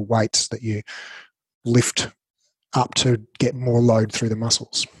vaginal weights that you lift up to get more load through the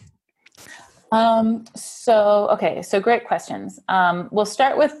muscles. So great questions. We'll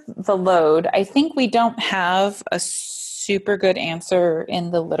start with the load. I think we don't have a super good answer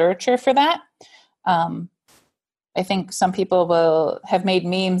in the literature for that. I think some people will have made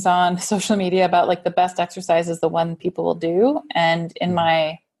memes on social media about like the best exercise is the one people will do. And in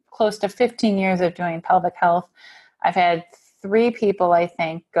my close to 15 years of doing pelvic health, I've had 3 people, I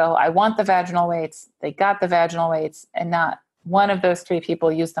think, go, I want the vaginal weights. They got the vaginal weights, and not one of those 3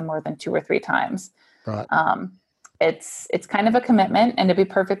 people used them more than 2 or 3 times. Right. It's kind of a commitment. And to be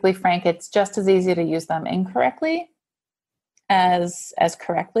perfectly frank, it's just as easy to use them incorrectly as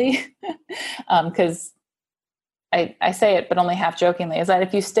correctly. Because I say it, but only half jokingly, is that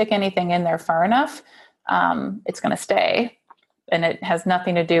if you stick anything in there far enough, it's going to stay. And it has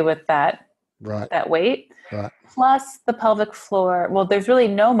nothing to do with that, that weight. Right. Plus the pelvic floor. Well, there's really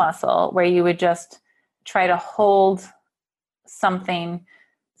no muscle where you would just try to hold something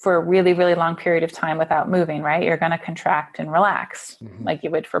for a really, really long period of time without moving, right? You're going to contract and relax like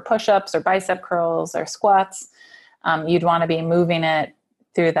you would for push-ups or bicep curls or squats. You'd want to be moving it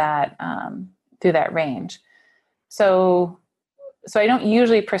through that range. So I don't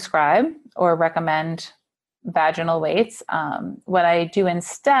usually prescribe or recommend vaginal weights. What I do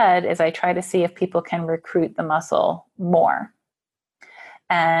instead is I try to see if people can recruit the muscle more.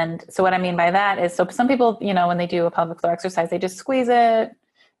 And so what I mean by that is, so some people, when they do a pelvic floor exercise, they just squeeze it and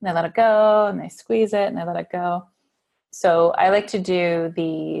they let it go, and they squeeze it and they let it go. So I like to do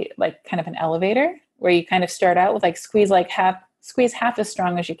the, like, kind of an elevator where you kind of start out with like squeeze half as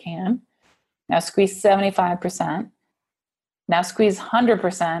strong as you can. Now squeeze 75%. Now squeeze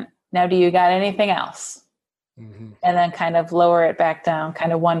 100%. Now do you got anything else? And then kind of lower it back down,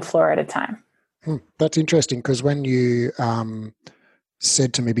 kind of one floor at a time. That's interesting, because when you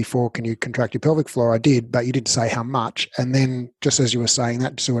said to me before, can you contract your pelvic floor? I did, but you didn't say how much. And then just as you were saying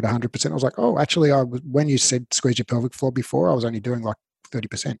that, so at 100%, I was like, oh, actually, when you said squeeze your pelvic floor before, I was only doing like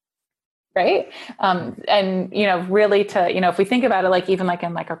 30%. Right. And, really if we think about it, like even like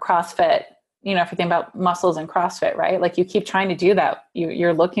in like a CrossFit, if you think about muscles in CrossFit, right? Like you keep trying to do that.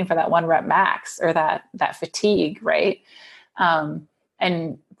 You're looking for that 1 rep max or that fatigue, right?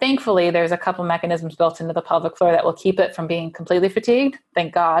 And thankfully there's a couple mechanisms built into the pelvic floor that will keep it from being completely fatigued.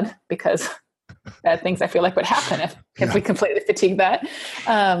 Thank God, because bad things I feel like would happen if we completely fatigue that.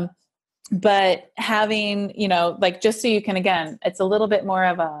 But having, like, just so you can, again, it's a little bit more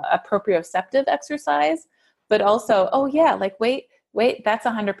of a proprioceptive exercise, but also, oh yeah, like wait, that's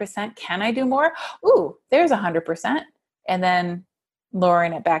 100%. Can I do more? Ooh, there's 100%. And then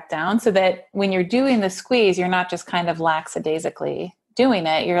lowering it back down so that when you're doing the squeeze, you're not just kind of lackadaisically doing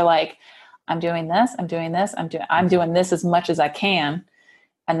it. You're like, I'm doing this, I'm doing this, I'm doing this as much as I can.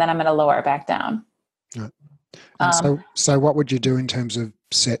 And then I'm going to lower it back down. Right. And so what would you do in terms of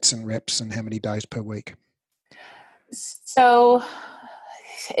sets and reps, and how many days per week? So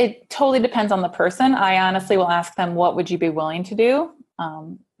it totally depends on the person. I honestly will ask them, what would you be willing to do?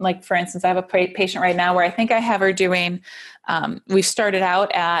 Like, for instance, I have a patient right now where I think I have her doing, we started out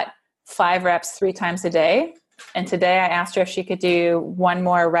at 5 reps 3 times a day. And today I asked her if she could do 1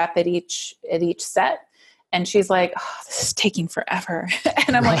 more rep at each set. And she's like, oh, this is taking forever.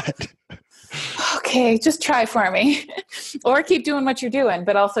 And I'm like, okay, just try for me or keep doing what you're doing.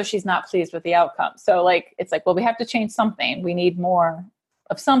 But also she's not pleased with the outcome. So like, it's like, well, we have to change something. We need more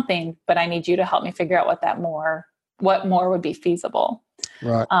of something, but I need you to help me figure out what more would be feasible.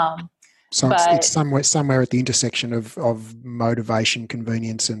 Right. So it's somewhere at the intersection of motivation,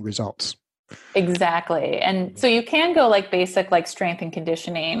 convenience, and results. Exactly. And so you can go like basic, like strength and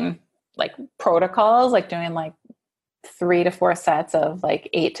conditioning, like protocols, like doing like 3 to 4 sets of like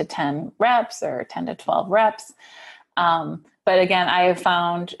 8 to 10 reps or 10 to 12 reps. But again, I have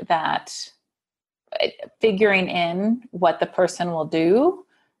found that figuring in what the person will do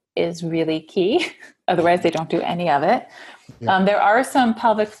is really key. Otherwise they don't do any of it. Yeah. There are some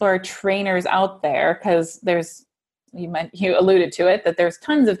pelvic floor trainers out there, because you alluded to it, that there's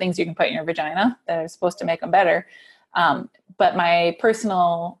tons of things you can put in your vagina that are supposed to make them better. But my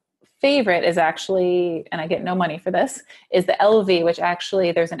personal favorite is actually, and I get no money for this, is the LV, which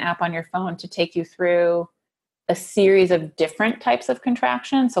actually there's an app on your phone to take you through a series of different types of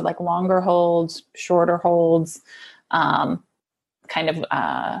contractions. So like longer holds, shorter holds, kind of,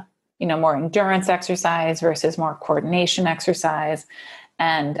 more endurance exercise versus more coordination exercise.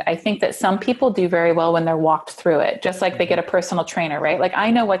 And I think that some people do very well when they're walked through it, just like they get a personal trainer, right? Like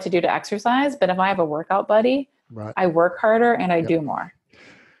I know what to do to exercise, but if I have a workout buddy, Right. I work harder and I do more.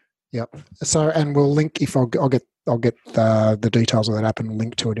 Yep. So, and we'll link, if I'll get the details of that app and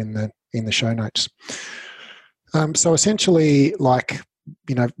link to it in the show notes. So essentially, like,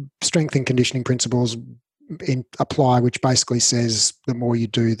 strength and conditioning principles apply, which basically says the more you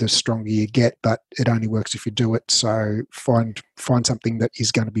do, the stronger you get, but it only works if you do it. So find something that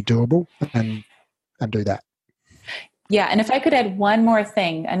is going to be doable and do that. Yeah, and if I could add one more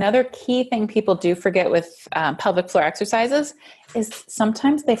thing, another key thing people do forget with pelvic floor exercises is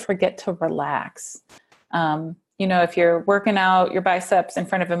sometimes they forget to relax. If you're working out your biceps in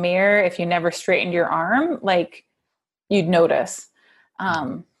front of a mirror, if you never straightened your arm, like, you'd notice.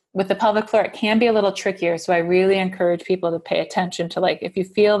 With the pelvic floor, it can be a little trickier. So I really encourage people to pay attention to, like, if you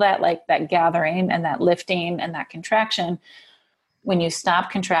feel that, like, that gathering and that lifting and that contraction, when you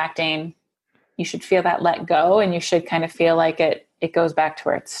stop contracting, you should feel that let go, and you should kind of feel like it goes back to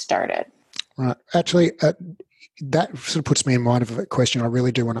where it started. Right. Actually, that sort of puts me in mind of a question I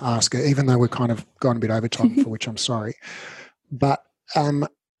really do want to ask, even though we're kind of gone a bit over time, for which I'm sorry. But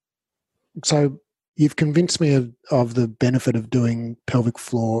so you've convinced me of the benefit of doing pelvic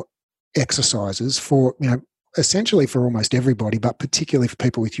floor exercises for, essentially for almost everybody, but particularly for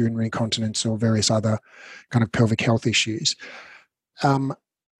people with urinary incontinence or various other kind of pelvic health issues.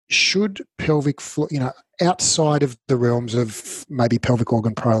 Should pelvic floor, outside of the realms of maybe pelvic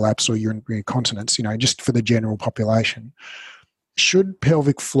organ prolapse or urinary incontinence, just for the general population, should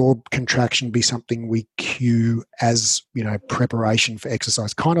pelvic floor contraction be something we cue as, preparation for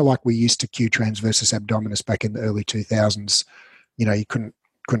exercise? Kind of like we used to cue transversus abdominis back in the early 2000s. You couldn't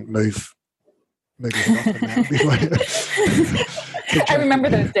move it off the mat. I remember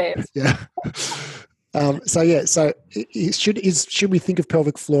those days. Yeah. So should we think of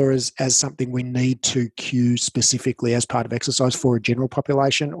pelvic floor as something we need to cue specifically as part of exercise for a general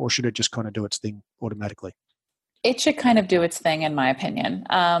population, or should it just kind of do its thing automatically? It should kind of do its thing, in my opinion.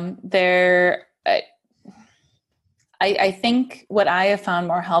 I think what I have found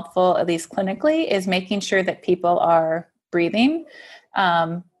more helpful, at least clinically, is making sure that people are breathing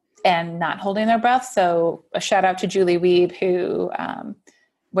and not holding their breath. So a shout out to Julie Wiebe, who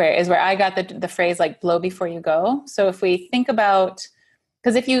where I got the phrase, like, blow before you go. So if we think about,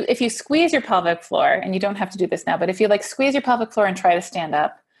 because if you squeeze your pelvic floor, and you don't have to do this now, but if you, like, squeeze your pelvic floor and try to stand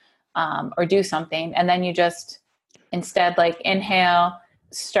up or do something, and then you just instead, like, inhale,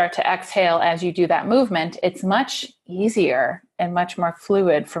 start to exhale as you do that movement, it's much easier and much more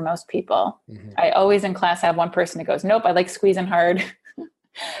fluid for most people. Mm-hmm. I always in class have one person that goes, nope, I like squeezing hard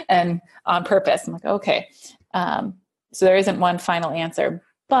and on purpose. I'm like, okay. So there isn't one final answer.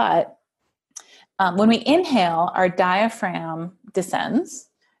 But when we inhale, our diaphragm descends,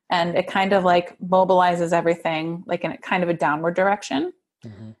 and it kind of, like, mobilizes everything, like, in a kind of a downward direction.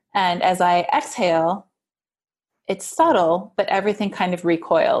 Mm-hmm. And as I exhale, it's subtle, but everything kind of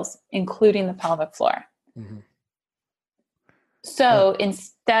recoils, including the pelvic floor. Mm-hmm. So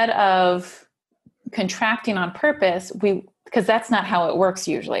instead of contracting on purpose, because that's not how it works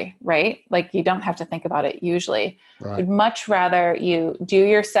usually, right? Like, you don't have to think about it usually. Right. I'd much rather you do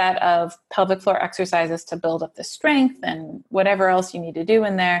your set of pelvic floor exercises to build up the strength and whatever else you need to do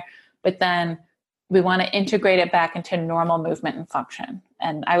in there. But then we want to integrate it back into normal movement and function.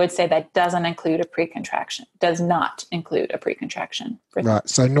 And I would say that doesn't include a pre-contraction, does not include a pre-contraction. Right.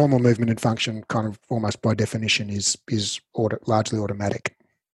 So normal movement and function, kind of almost by definition, is largely automatic.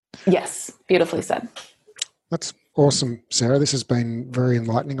 Yes. Beautifully said. That's awesome, Sarah. This has been very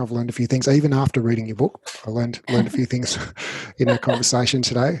enlightening. I've learned a few things. Even after reading your book, I learned a few things in our conversation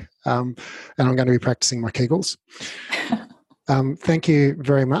today. And I'm going to be practicing my Kegels. Thank you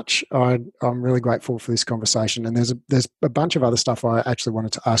very much. I'm really grateful for this conversation. And there's a bunch of other stuff I actually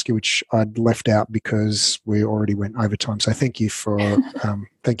wanted to ask you, which I'd left out because we already went over time. So thank you for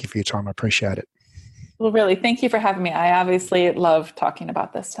your time. I appreciate it. Well, really, thank you for having me. I obviously love talking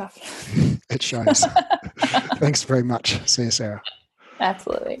about this stuff. It shows. Thanks very much. See you, Sarah.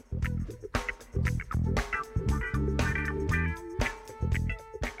 Absolutely.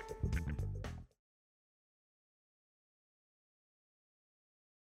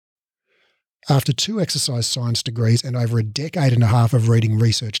 After 2 exercise science degrees and over a decade and a half of reading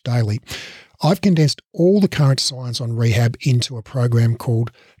research daily, I've condensed all the current science on rehab into a program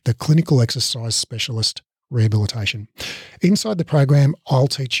called the Clinical Exercise Specialist Rehabilitation. Inside the program, I'll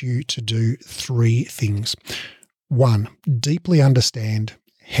teach you to do 3 things. 1, deeply understand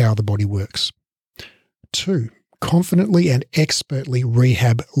how the body works. 2, confidently and expertly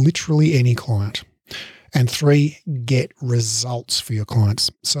rehab literally any client. And 3, get results for your clients.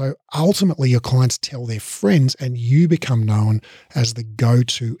 So ultimately your clients tell their friends and you become known as the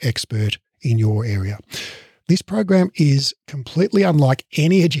go-to expert in your area. This program is completely unlike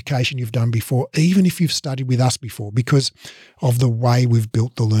any education you've done before, even if you've studied with us before, because of the way we've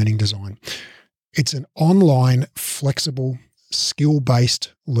built the learning design. It's an online, flexible,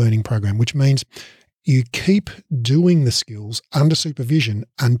 skill-based learning program, which means you keep doing the skills under supervision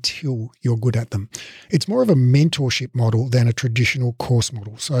until you're good at them. It's more of a mentorship model than a traditional course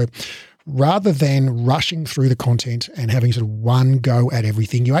model. So rather than rushing through the content and having sort of one go at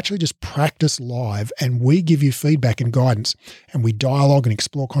everything, you actually just practice live and we give you feedback and guidance and we dialogue and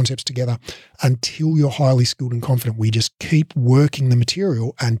explore concepts together until you're highly skilled and confident. We just keep working the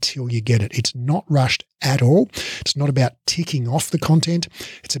material until you get it. It's not rushed at all. It's not about ticking off the content.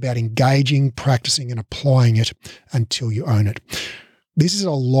 It's about engaging, practicing and applying it until you own it. This is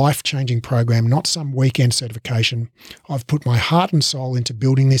a life-changing program, not some weekend certification. I've put my heart and soul into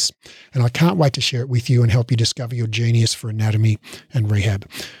building this, and I can't wait to share it with you and help you discover your genius for anatomy and rehab.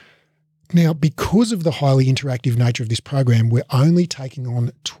 Now, because of the highly interactive nature of this program, we're only taking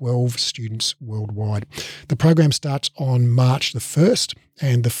on 12 students worldwide. The program starts on March the 1st,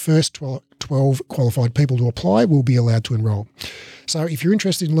 and the first 12 qualified people to apply will be allowed to enroll. So if you're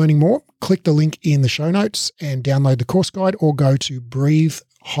interested in learning more, click the link in the show notes and download the course guide, or go to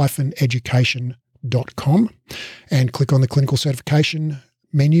breathe-education.com and click on the clinical certification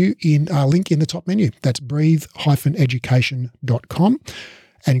menu link in the top menu. That's breathe-education.com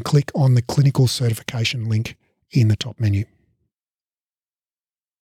and click on the clinical certification link in the top menu.